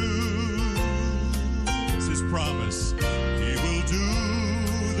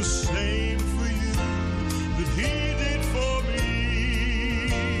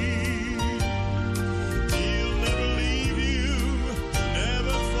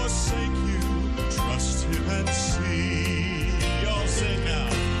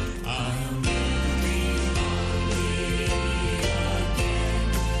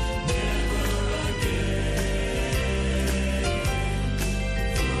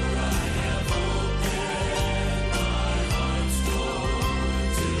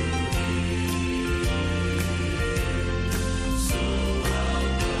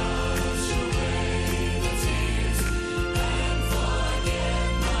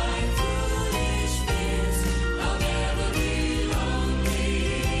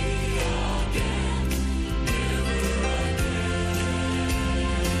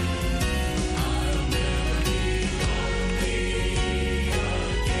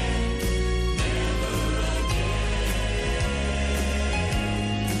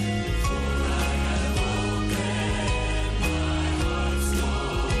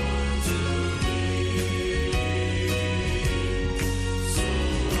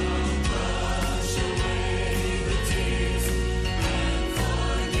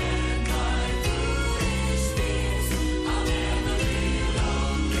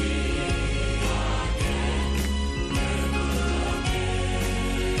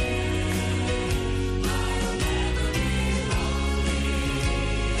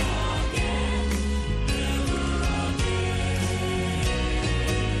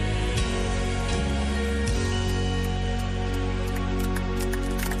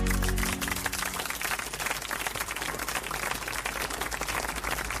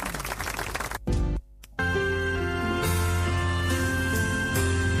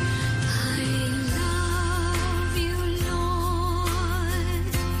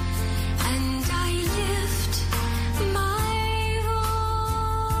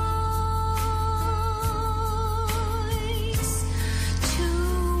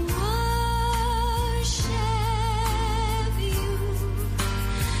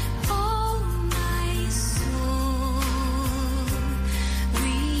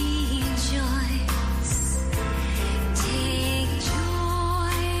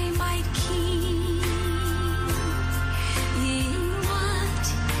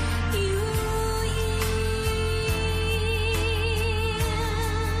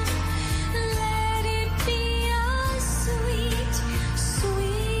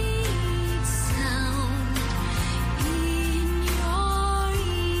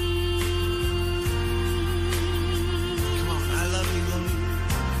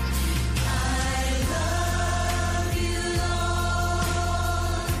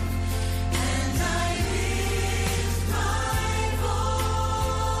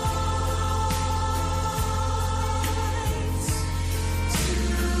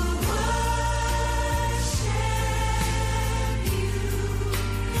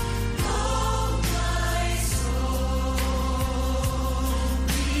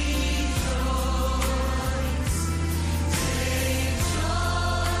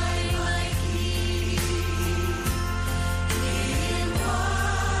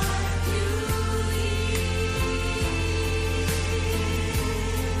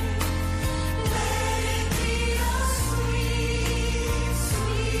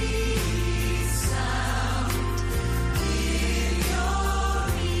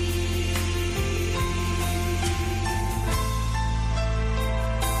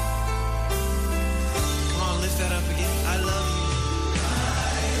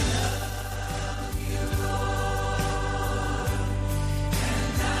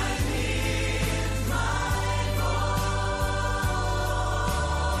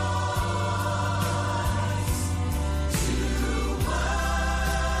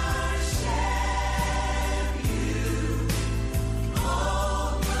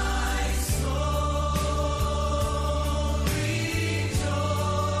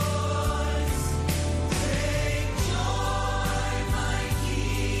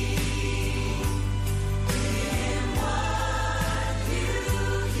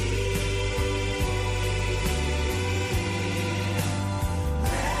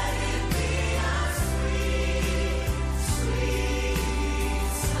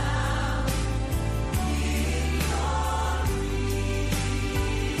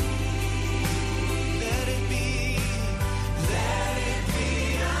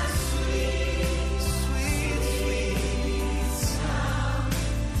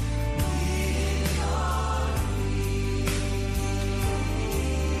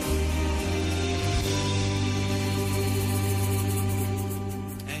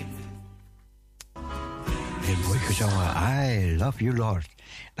love you, Lord.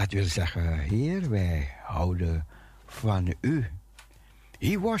 Dat wil zeggen, Heer, wij houden van u.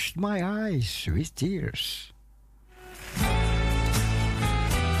 He washed my eyes with tears.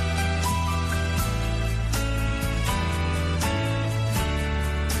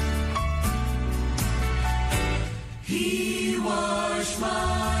 He washed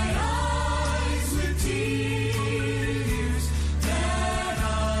my eyes with tears that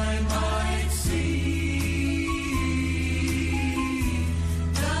I might see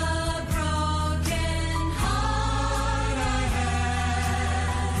the broken heart I had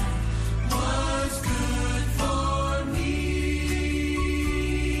was good for me.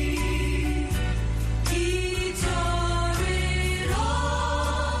 He tore it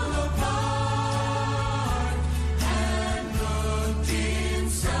all apart and looked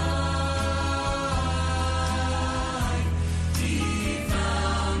inside. He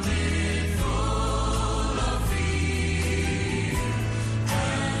found it full of fear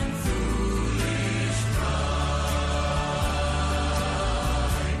and foolish pride.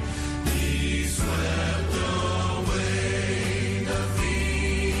 He swept away the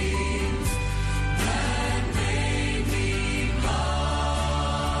things that made me blind,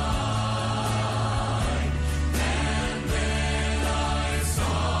 and then I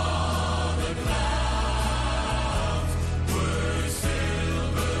saw the clouds were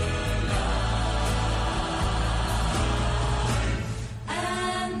silver lined,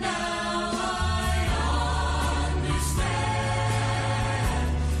 and now I understand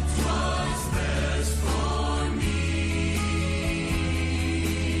 'twas best for me.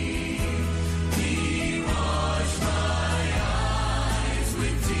 He washed my eyes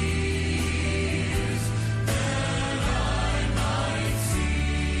with tears that I might see.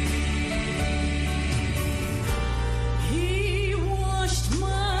 He washed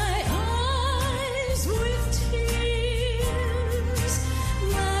my eyes with tears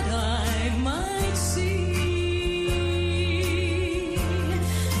that I might see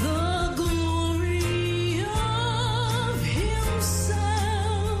the glory of Himself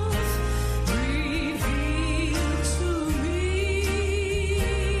revealed to me.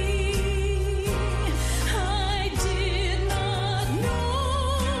 I did not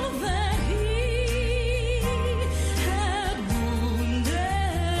know that He had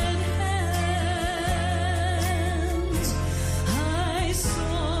wounded hands. I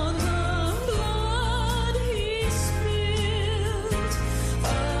saw the blood He spilled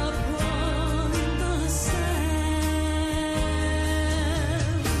upon the sands.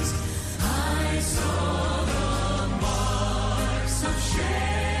 I saw the marks of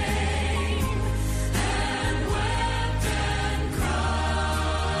shame and wept and cried.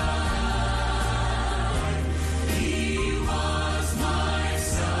 He was my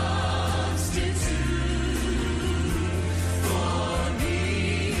substitute, for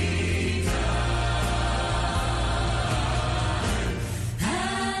me died.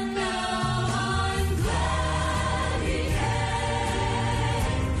 And now I'm glad He came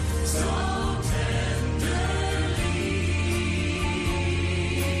so tenderly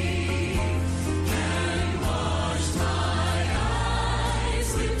and washed my eyes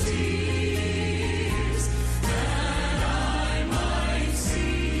with tears that I might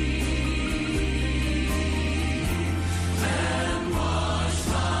see, and washed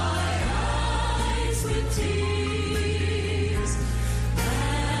my eyes with tears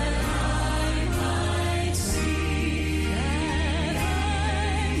that I might see, that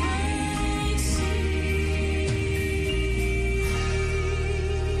I might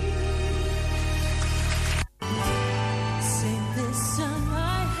Say, listen,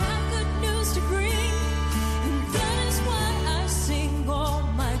 I have good news to bring, and that is why I sing. All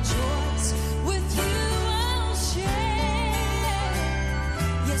my joys with you I'll share.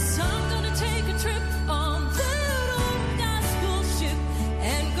 Yes, I'm gonna take a trip on that old gospel ship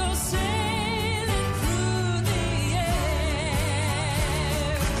and go sailing through the air.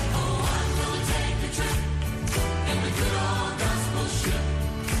 Oh, I'm gonna take a trip in the good old gospel ship.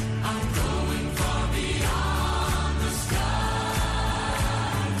 I'm going far beyond the skies.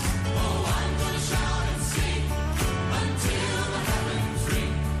 Oh, I'm gonna shout and sing until the heavens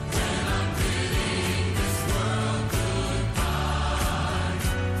ring when I'm bidding this world goodbye.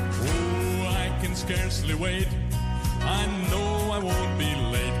 Oh, I can scarcely wait. I know I won't be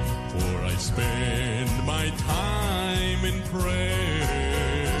late, for I spend my time in prayer.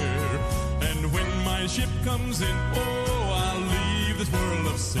 And when my ship comes in, oh, I'll leave this world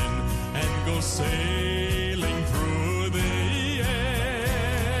of sin and go sailing through the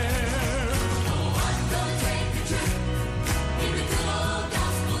air. Oh, I'm gonna take a trip in the good old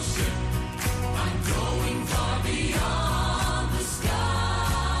gospel ship. I'm going far beyond the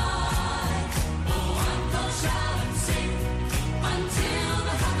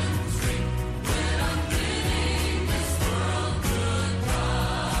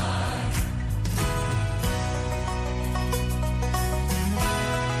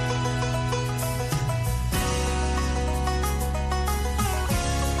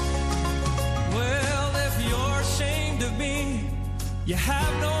You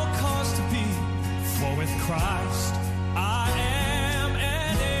have no cause to be, for with Christ I am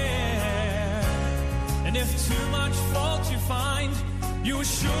an heir. And if too much fault you find, you will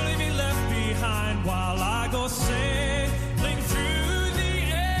surely be left behind while I go sailing through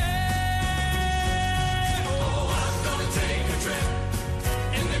the air. Oh, I'm gonna take a trip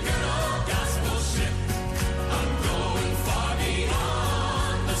in the good old gospel ship. I'm going far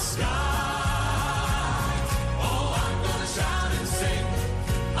beyond the sky. Oh, I'm gonna shout and sing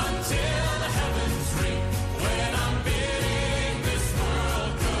until the heavens ring when I'm bidding this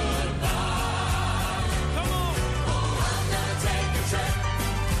world goodbye. Come on. Oh, I'm gonna take a trip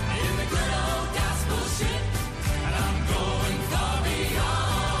in the good old gospel ship, and I'm going far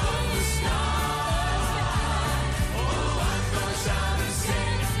beyond the sky. Oh, I'm gonna shout and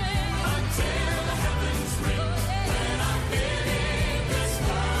sing until the heavens ring when I'm bidding this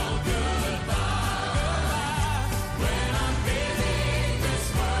world goodbye. When I'm bidding this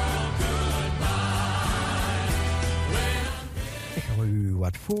world goodbye. Ik ga u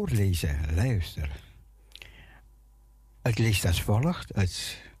wat voorlezen. Luister. Het leest als volgt.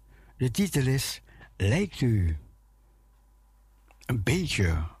 De titel is: lijkt u een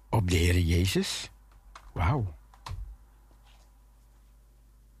beetje op de Heer Jezus? Wauw.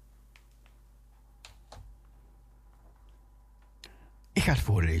 Ik ga het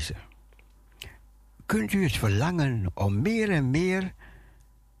voorlezen. Kunt u het verlangen om meer en meer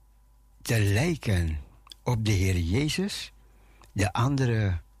te lijken op de Heer Jezus?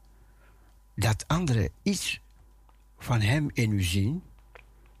 Dat anderen iets van Hem in u zien?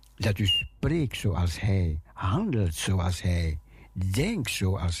 Dat u spreekt zoals Hij, handelt zoals Hij, denkt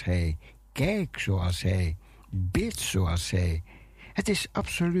zoals Hij, kijkt zoals Hij, bidt zoals Hij. Het is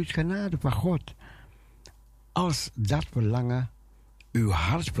absoluut genade van God als dat verlangen uw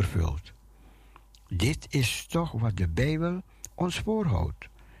hart vervult. Dit is toch wat de Bijbel ons voorhoudt.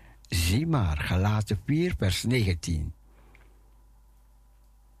 Zie maar, Galaten 4, vers 19.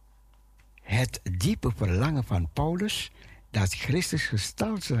 Het diepe verlangen van Paulus dat Christus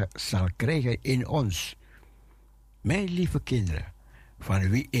gestalte zal krijgen in ons. Mijn lieve kinderen, van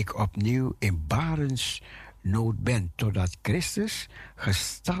wie ik opnieuw in barensnood ben, totdat Christus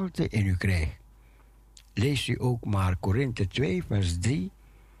gestalte in u krijgt. Lees u ook maar Korinthe 2, vers 3,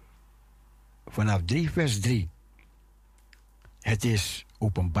 vanaf 3, vers 3. Het is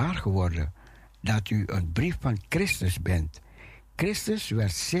openbaar geworden dat u een brief van Christus bent. Christus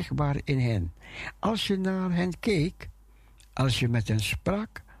werd zichtbaar in hen. Als je naar hen keek, als je met hen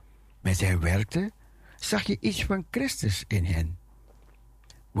sprak, met hen werkte, zag je iets van Christus in hen.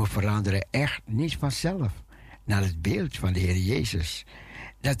 We veranderen echt niet vanzelf naar het beeld van de Heer Jezus.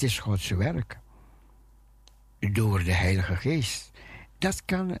 Dat is Gods werk. Door de Heilige Geest. Dat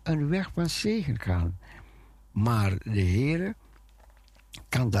kan een weg van zegen gaan. Maar de Heer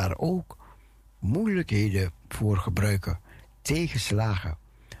kan daar ook moeilijkheden voor gebruiken, tegenslagen,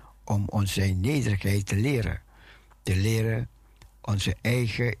 om ons zijn nederigheid te leren. Te leren onze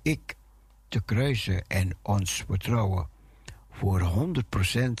eigen ik te kruisen en ons vertrouwen voor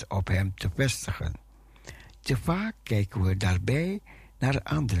 100% op Hem te vestigen. Te vaak kijken we daarbij naar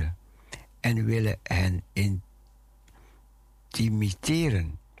anderen en willen hen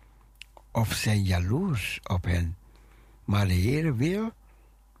intimideren of zijn jaloers op hen. Maar de Heer wil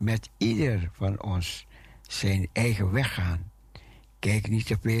met ieder van ons zijn eigen weg gaan. Kijk niet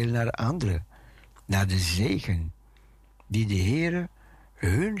te veel naar anderen, naar de zegen die de Heer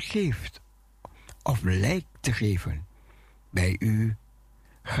hun geeft of lijkt te geven. Bij u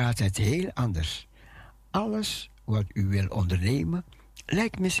gaat het heel anders. Alles wat u wil ondernemen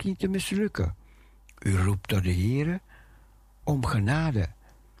lijkt misschien te mislukken. U roept tot de Heer om genade.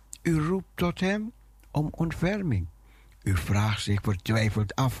 U roept tot Hem om ontferming. U vraagt zich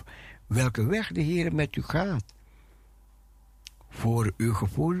vertwijfeld af welke weg de Heer met u gaat. Voor uw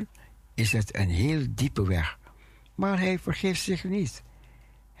gevoel is het een heel diepe weg, maar Hij vergeeft zich niet.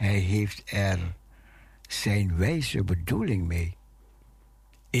 Hij heeft er zijn wijze bedoeling mee.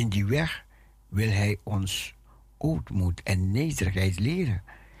 In die weg wil Hij ons ootmoed en nederigheid leren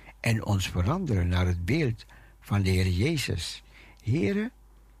en ons veranderen naar het beeld van de Heer Jezus. Heere,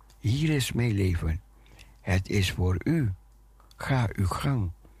 hier is mijn leven. Het is voor u. Ga uw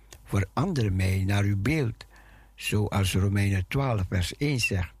gang. Verander mij naar uw beeld, zoals Romeinen 12 vers 1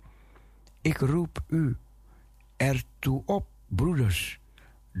 zegt. Ik roep u ertoe op, broeders,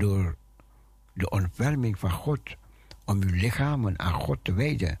 door de ontferming van God, om uw lichamen aan God te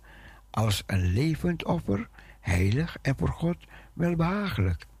wijden, als een levend offer, heilig en voor God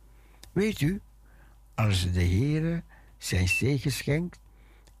welbehagelijk. Weet u, als de Heere zijn zegen schenkt,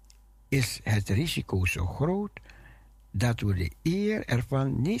 is het risico zo groot dat we de eer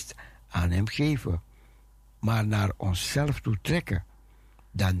ervan niet aan hem geven, maar naar onszelf toe trekken,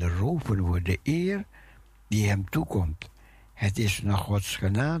 dan roven we de eer die hem toekomt. Het is nog Gods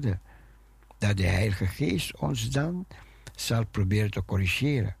genade dat de Heilige Geest ons dan zal proberen te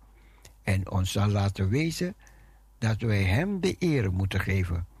corrigeren en ons zal laten weten dat wij hem de eer moeten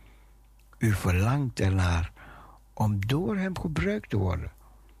geven. U verlangt ernaar om door hem gebruikt te worden.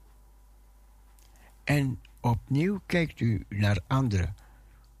 En opnieuw kijkt u naar anderen.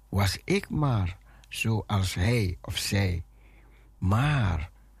 Was ik maar zoals hij of zij. Maar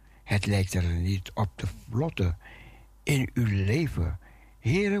het lijkt er niet op te vlotten in uw leven.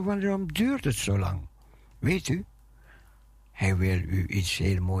 Heere, waarom duurt het zo lang? Weet u, hij wil u iets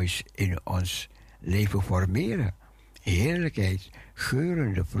heel moois in ons leven formeren. Heerlijkheid,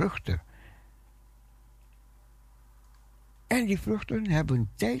 geurende vruchten. En die vruchten hebben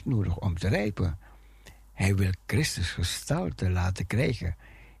tijd nodig om te rijpen. Hij wil Christus gestalte laten krijgen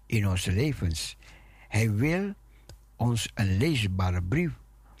in onze levens. Hij wil ons een leesbare brief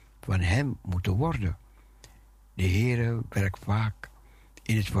van hem moeten worden. De Heere werkt vaak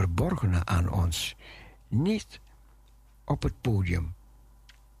in het verborgene aan ons, niet op het podium.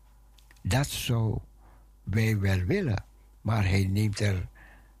 Dat zou wij wel willen, maar hij neemt er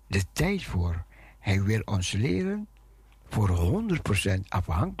de tijd voor. Hij wil ons leren voor 100%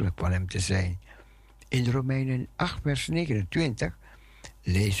 afhankelijk van hem te zijn. In Romeinen 8 vers 29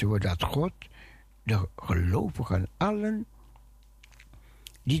 lezen we dat God de gelovigen allen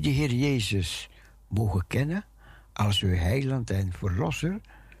die de Heer Jezus mogen kennen als hun heiland en verlosser,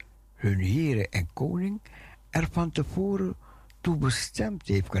 hun Heere en Koning, er van tevoren toe bestemd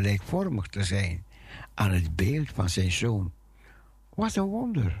heeft gelijkvormig te zijn aan het beeld van zijn Zoon. Wat een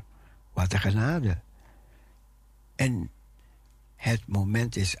wonder, wat een genade. En het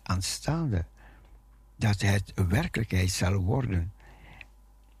moment is aanstaande dat het een werkelijkheid zal worden,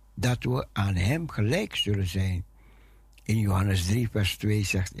 dat we aan hem gelijk zullen zijn. In Johannes 3 vers 2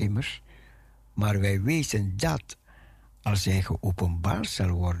 zegt immers, maar wij weten dat als hij geopenbaard zal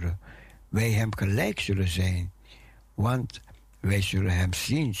worden, wij hem gelijk zullen zijn, want wij zullen hem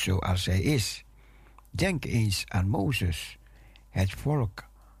zien zoals hij is. Denk eens aan Mozes. Het volk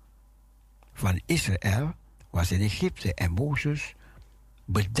van Israël was in Egypte en Mozes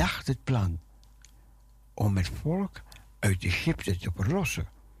bedacht het plan om het volk uit Egypte te verlossen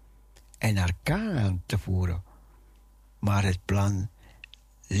en naar Kanaan te voeren. Maar het plan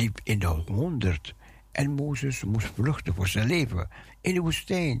liep in de 100 en Mozes moest vluchten voor zijn leven. In de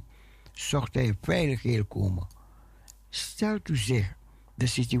woestijn zocht hij veilig komen. Stelt u zich de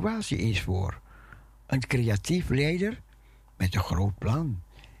situatie eens voor. Een creatief leider met een groot plan,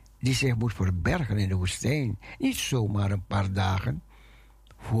 die zich moet verbergen in de woestijn. Niet zomaar een paar dagen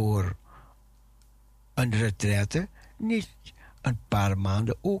voor een retraite, niet een paar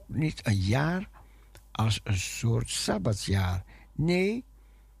maanden, ook niet een jaar als een soort sabbatsjaar. Nee,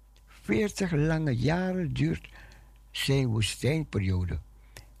 40 lange jaren duurt zijn woestijnperiode.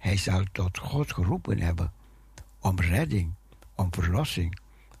 Hij zal tot God geroepen hebben om redding, om verlossing,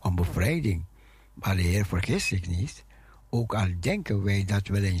 om bevrijding. Maar de Heer vergist zich niet, ook al denken wij dat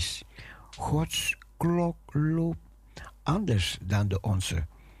wel eens. Gods klok loopt anders dan de onze.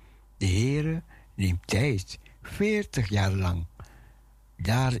 De Heer neemt tijd, 40 jaar lang.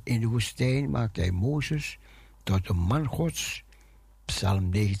 Daar in de woestijn maakt hij Mozes tot een man Gods. Psalm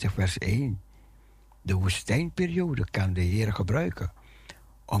 90 vers 1. De woestijnperiode kan de Heer gebruiken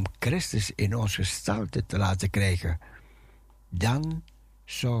om Christus in ons gestalte te laten krijgen. Dan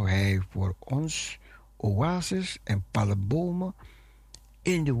zou hij voor ons oases en palmbomen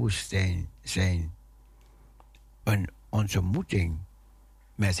in de woestijn zijn. Een ontmoeting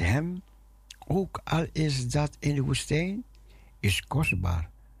met hem, ook al is dat in de woestijn, is kostbaar.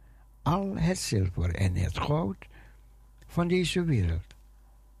 Al het zilver en het goud van deze wereld.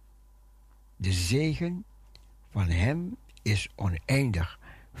 De zegen van hem is oneindig,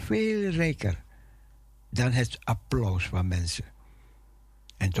 veel rijker dan het applaus van mensen.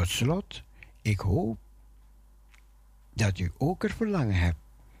 En tot slot, ik hoop dat u ook het verlangen hebt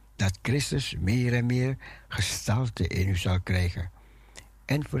dat Christus meer en meer gestalte in u zal krijgen.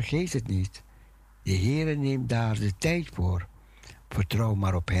 En vergeet het niet, de Heere neemt daar de tijd voor. Vertrouw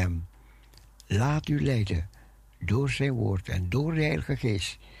maar op hem. Laat u leiden door zijn woord en door de Heilige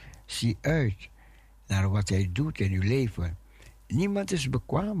Geest. Zie uit naar wat hij doet in uw leven. Niemand is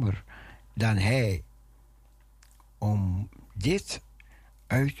bekwamer dan hij om dit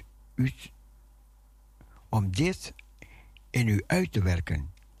in u uit te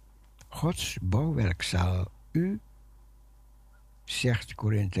werken. Gods bouwwerk zal u, zegt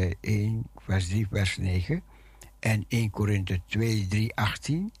Korinthe 1 vers 3 vers 9, En 1 Korinthe 2, 3,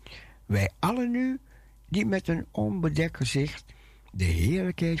 18. Wij allen nu, die met een onbedekt gezicht de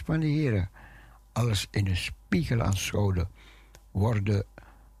heerlijkheid van de Heer als in een spiegel aanschouwen, worden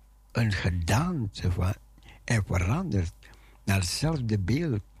een gedaante van en veranderd naar hetzelfde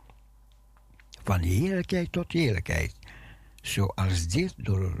beeld van heerlijkheid tot heerlijkheid, zoals dit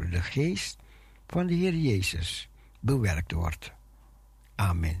door de geest van de Heer Jezus bewerkt wordt.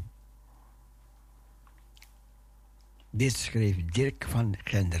 Amen. Dit schreef Dirk van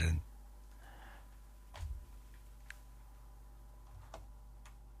Genderen.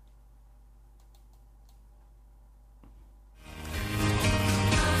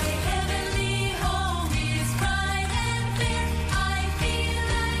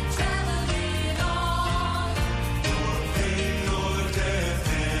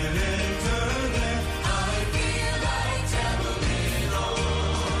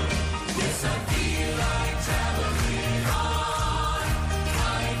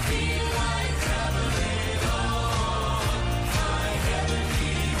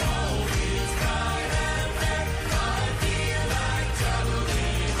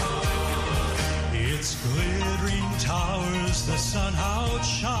 The sun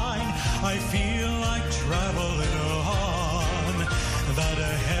outshine, I feel like traveling on, that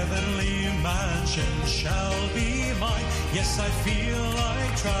a heavenly mansion shall be mine. Yes, I feel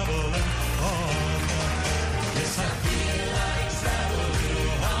like traveling on. Yes, I feel like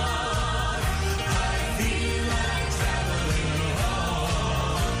traveling on. I feel like traveling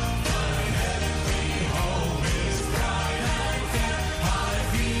on. My heavenly home is bright and fair. I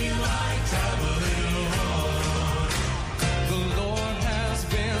feel like traveling on.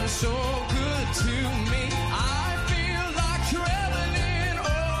 So good to me, I feel like traveling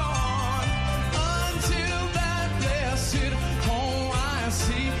on until that blessed home I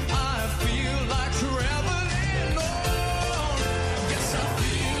see. I feel like traveling on. Yes, I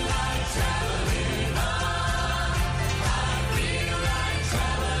feel like traveling on. I feel like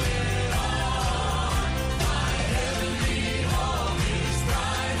traveling on. My heavenly home is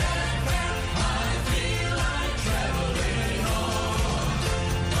bright and fair. I feel like traveling on.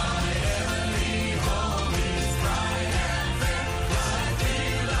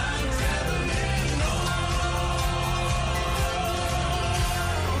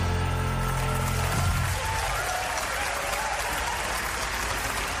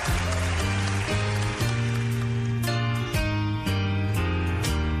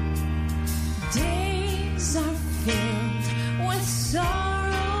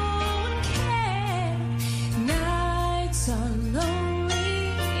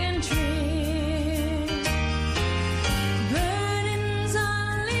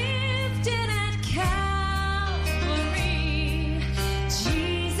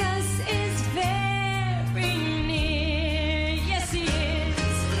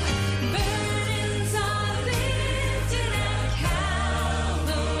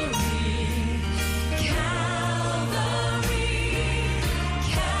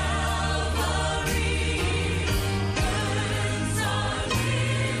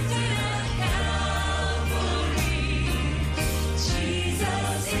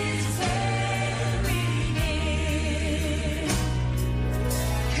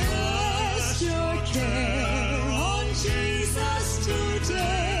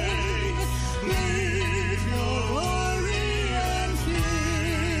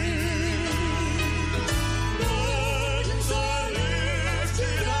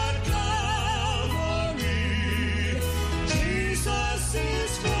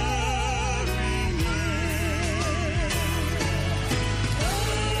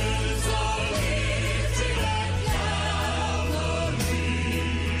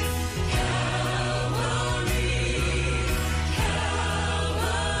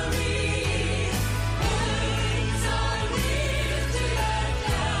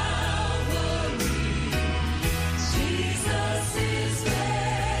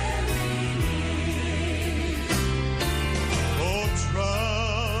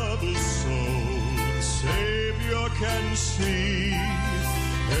 can see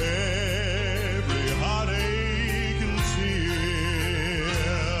every heartache and tear.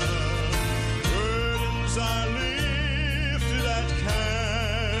 Burdens are lifted at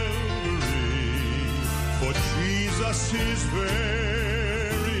Calvary, for Jesus is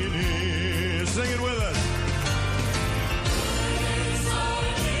very near. Sing it with us.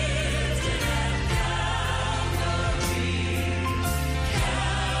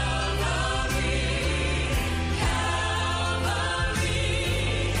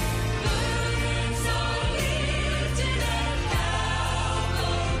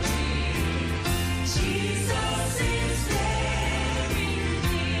 Jesus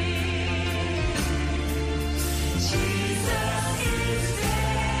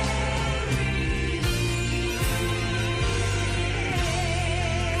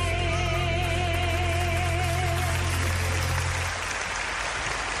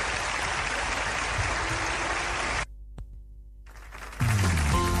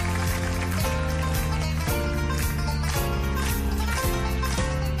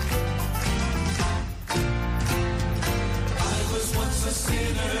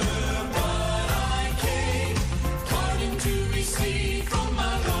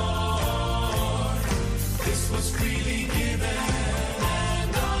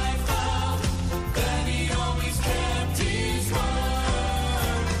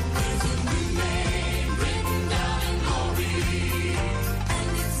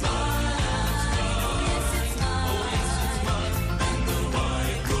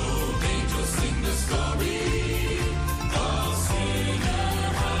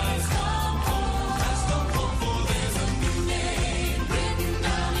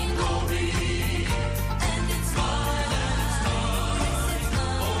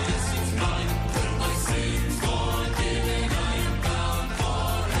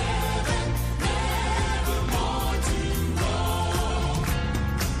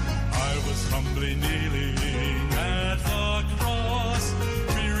humbly kneeling at the cross,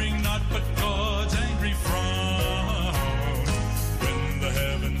 fearing not but God's angry frown. When the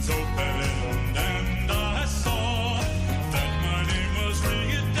heavens opened and I saw that my name was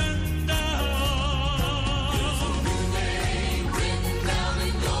written down. There's a new name written down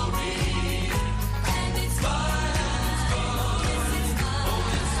in glory, and it's mine. Yes,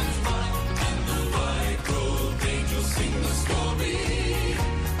 it's mine. And the white-robed angels sing the story.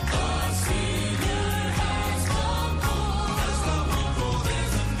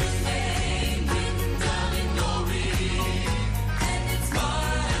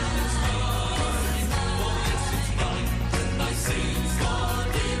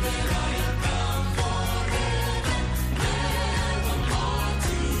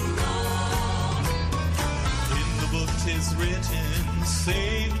 Is written,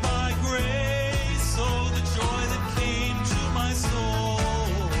 saved by grace, oh the joy that came to my soul.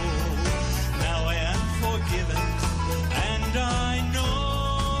 Now I am forgiven, and I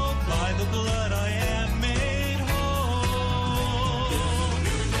know by the blood I am made whole.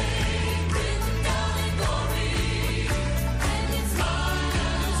 There's a new name written down in glory, and it's mine.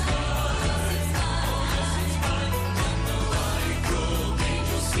 It's mine. It's mine. And the white-robed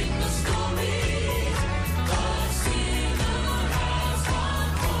angels sing the story.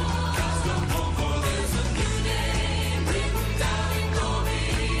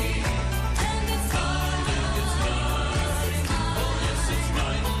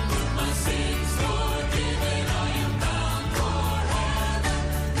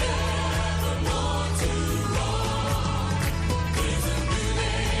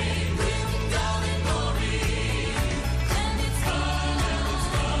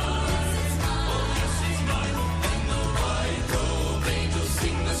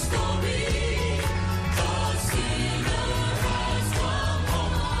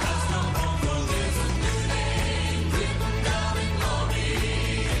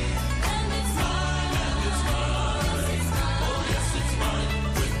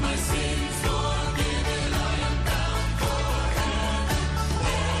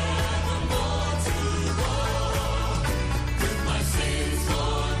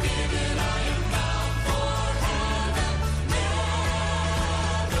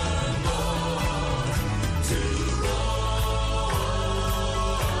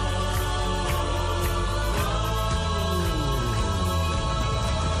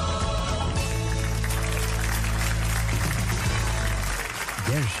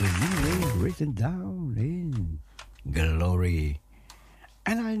 There's a new name written down in glory.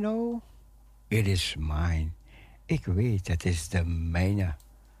 And I know it is mine. Ik weet, het is de mijne.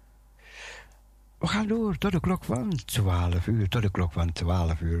 We gaan door tot de klok van 12 uur. Tot de klok van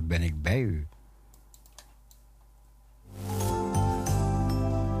 12 uur ben ik bij u.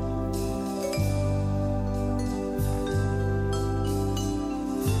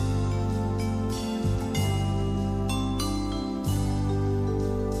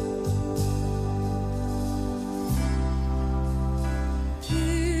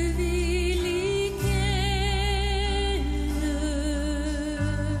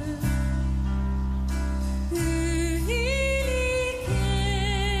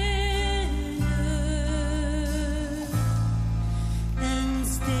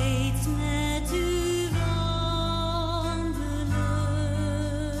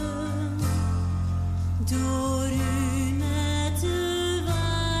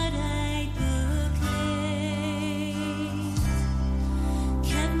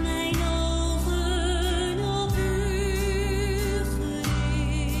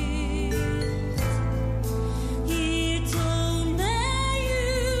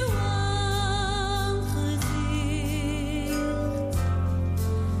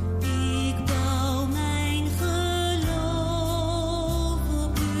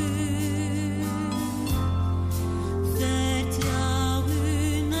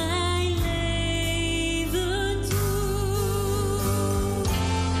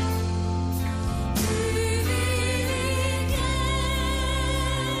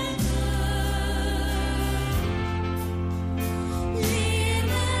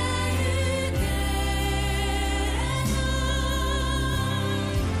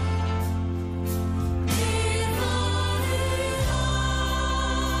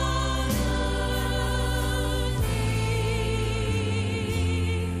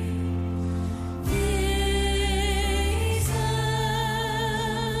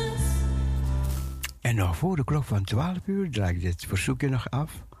 En nog voor de klok van 12 uur draai ik dit verzoekje nog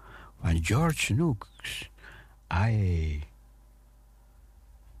af van George Nooks. Ai.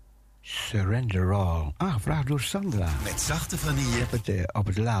 Surrender All. Aangevraagd door Sandra. Met zachte vanille. Ik heb het op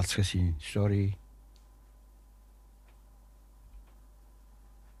het laatst gezien, sorry.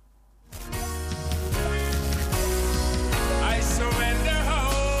 I surrender all.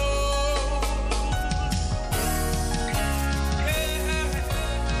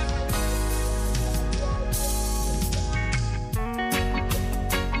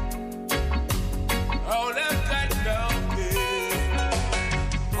 All of that love,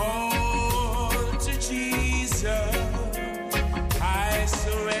 all to Jesus. I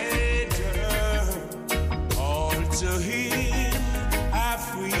surrender all to Him. I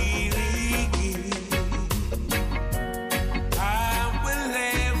freely give. I will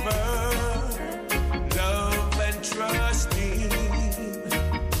ever love and trust Him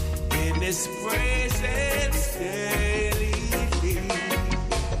in His presence daily.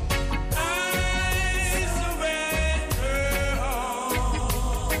 I surrender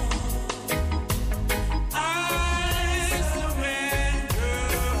all. I surrender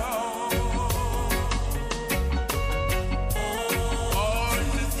all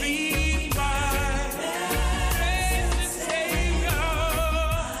to Thee, my blessed Savior.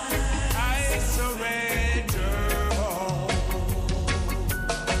 I surrender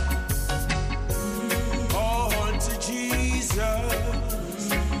all to Jesus.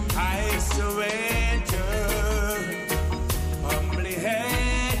 I surrender. Humbly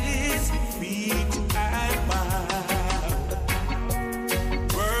at His feet I bow.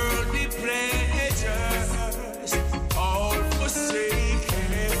 Worldly pleasures all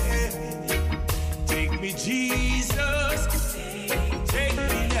forsaken. Take me, Jesus, take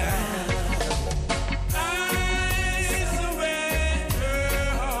me now. I surrender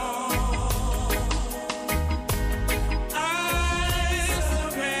all. I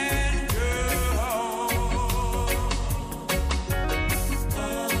surrender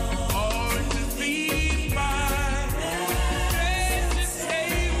all to Thee, my blessed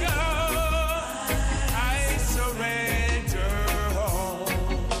Savior. I surrender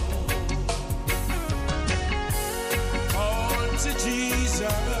all to Jesus.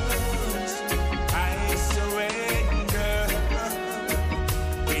 I surrender.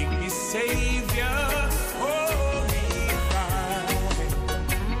 Make me Savior, holy Christ.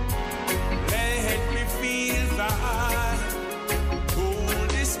 Let me feel Thy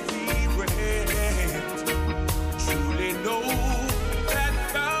Holy Spirit. Truly know that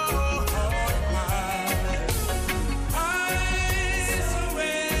Thou art mine. I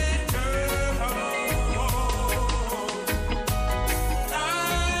surrender all. I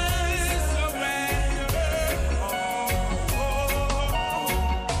surrender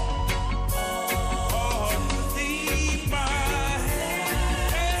all to Thee, my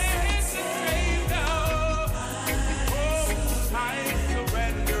blessed Savior. Oh, I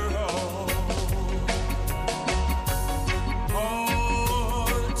surrender all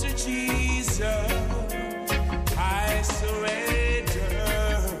to Jesus. I surrender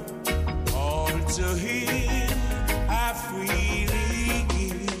all to Him. I freely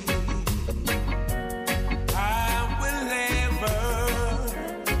give. I will ever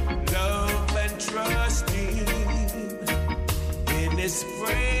love and trust Him in His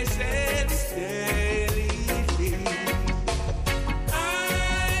presence daily. I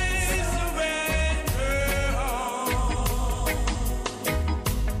surrender all.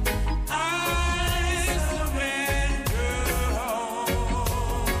 I surrender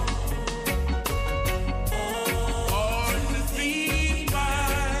all to Thee, my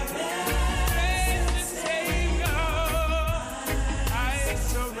blessed Savior. I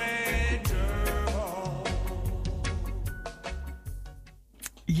surrender all.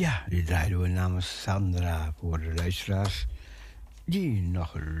 Ja, dit draaiden we namens Sandra voor de luisteraars die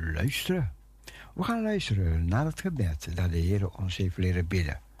nog luisteren. We gaan luisteren naar het gebed dat de Heer ons heeft leren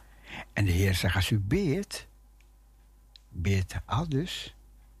bidden. En de Heer zegt, als u bidt, bid aldus.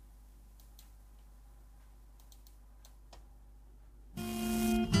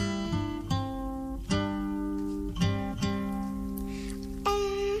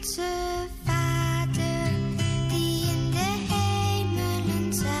 Onze Vader, die in de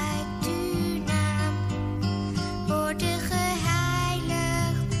hemelen zijt, uw naam worden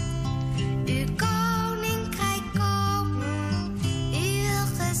geheiligd. Uw koninkrijk komen, uw wil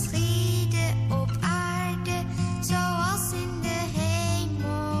geschieden op aarde, zoals in de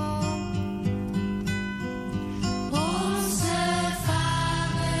hemel. Onze Vader.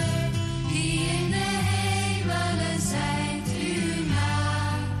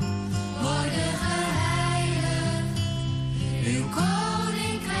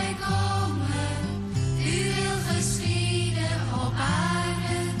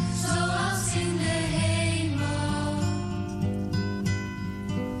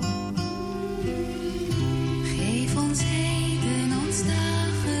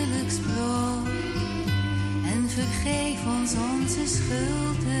 ons onze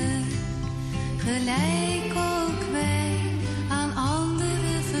schulden, gelijk ook wij aan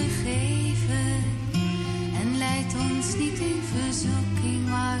anderen vergeven. En leid ons niet in verzoeking,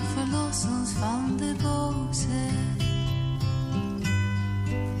 maar verlos ons van de boze.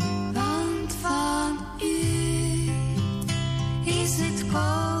 Want van u is het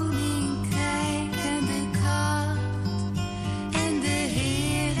koninkrijk en de kracht en de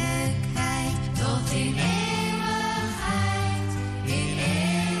heerlijkheid tot in eeuwigheid, in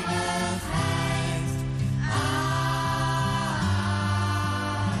eeuwigheid.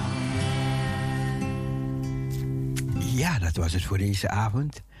 Amen. Ja, dat was het voor deze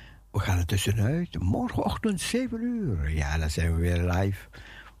avond. We gaan er tussenuit. Morgenochtend 7 uur. Ja, dan zijn we weer live.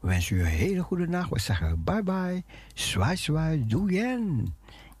 We wensen u een hele goede nacht. We zeggen bye bye. Zwaai, zwaai. Doei en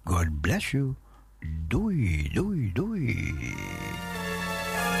God bless you. Doei, doei, doei.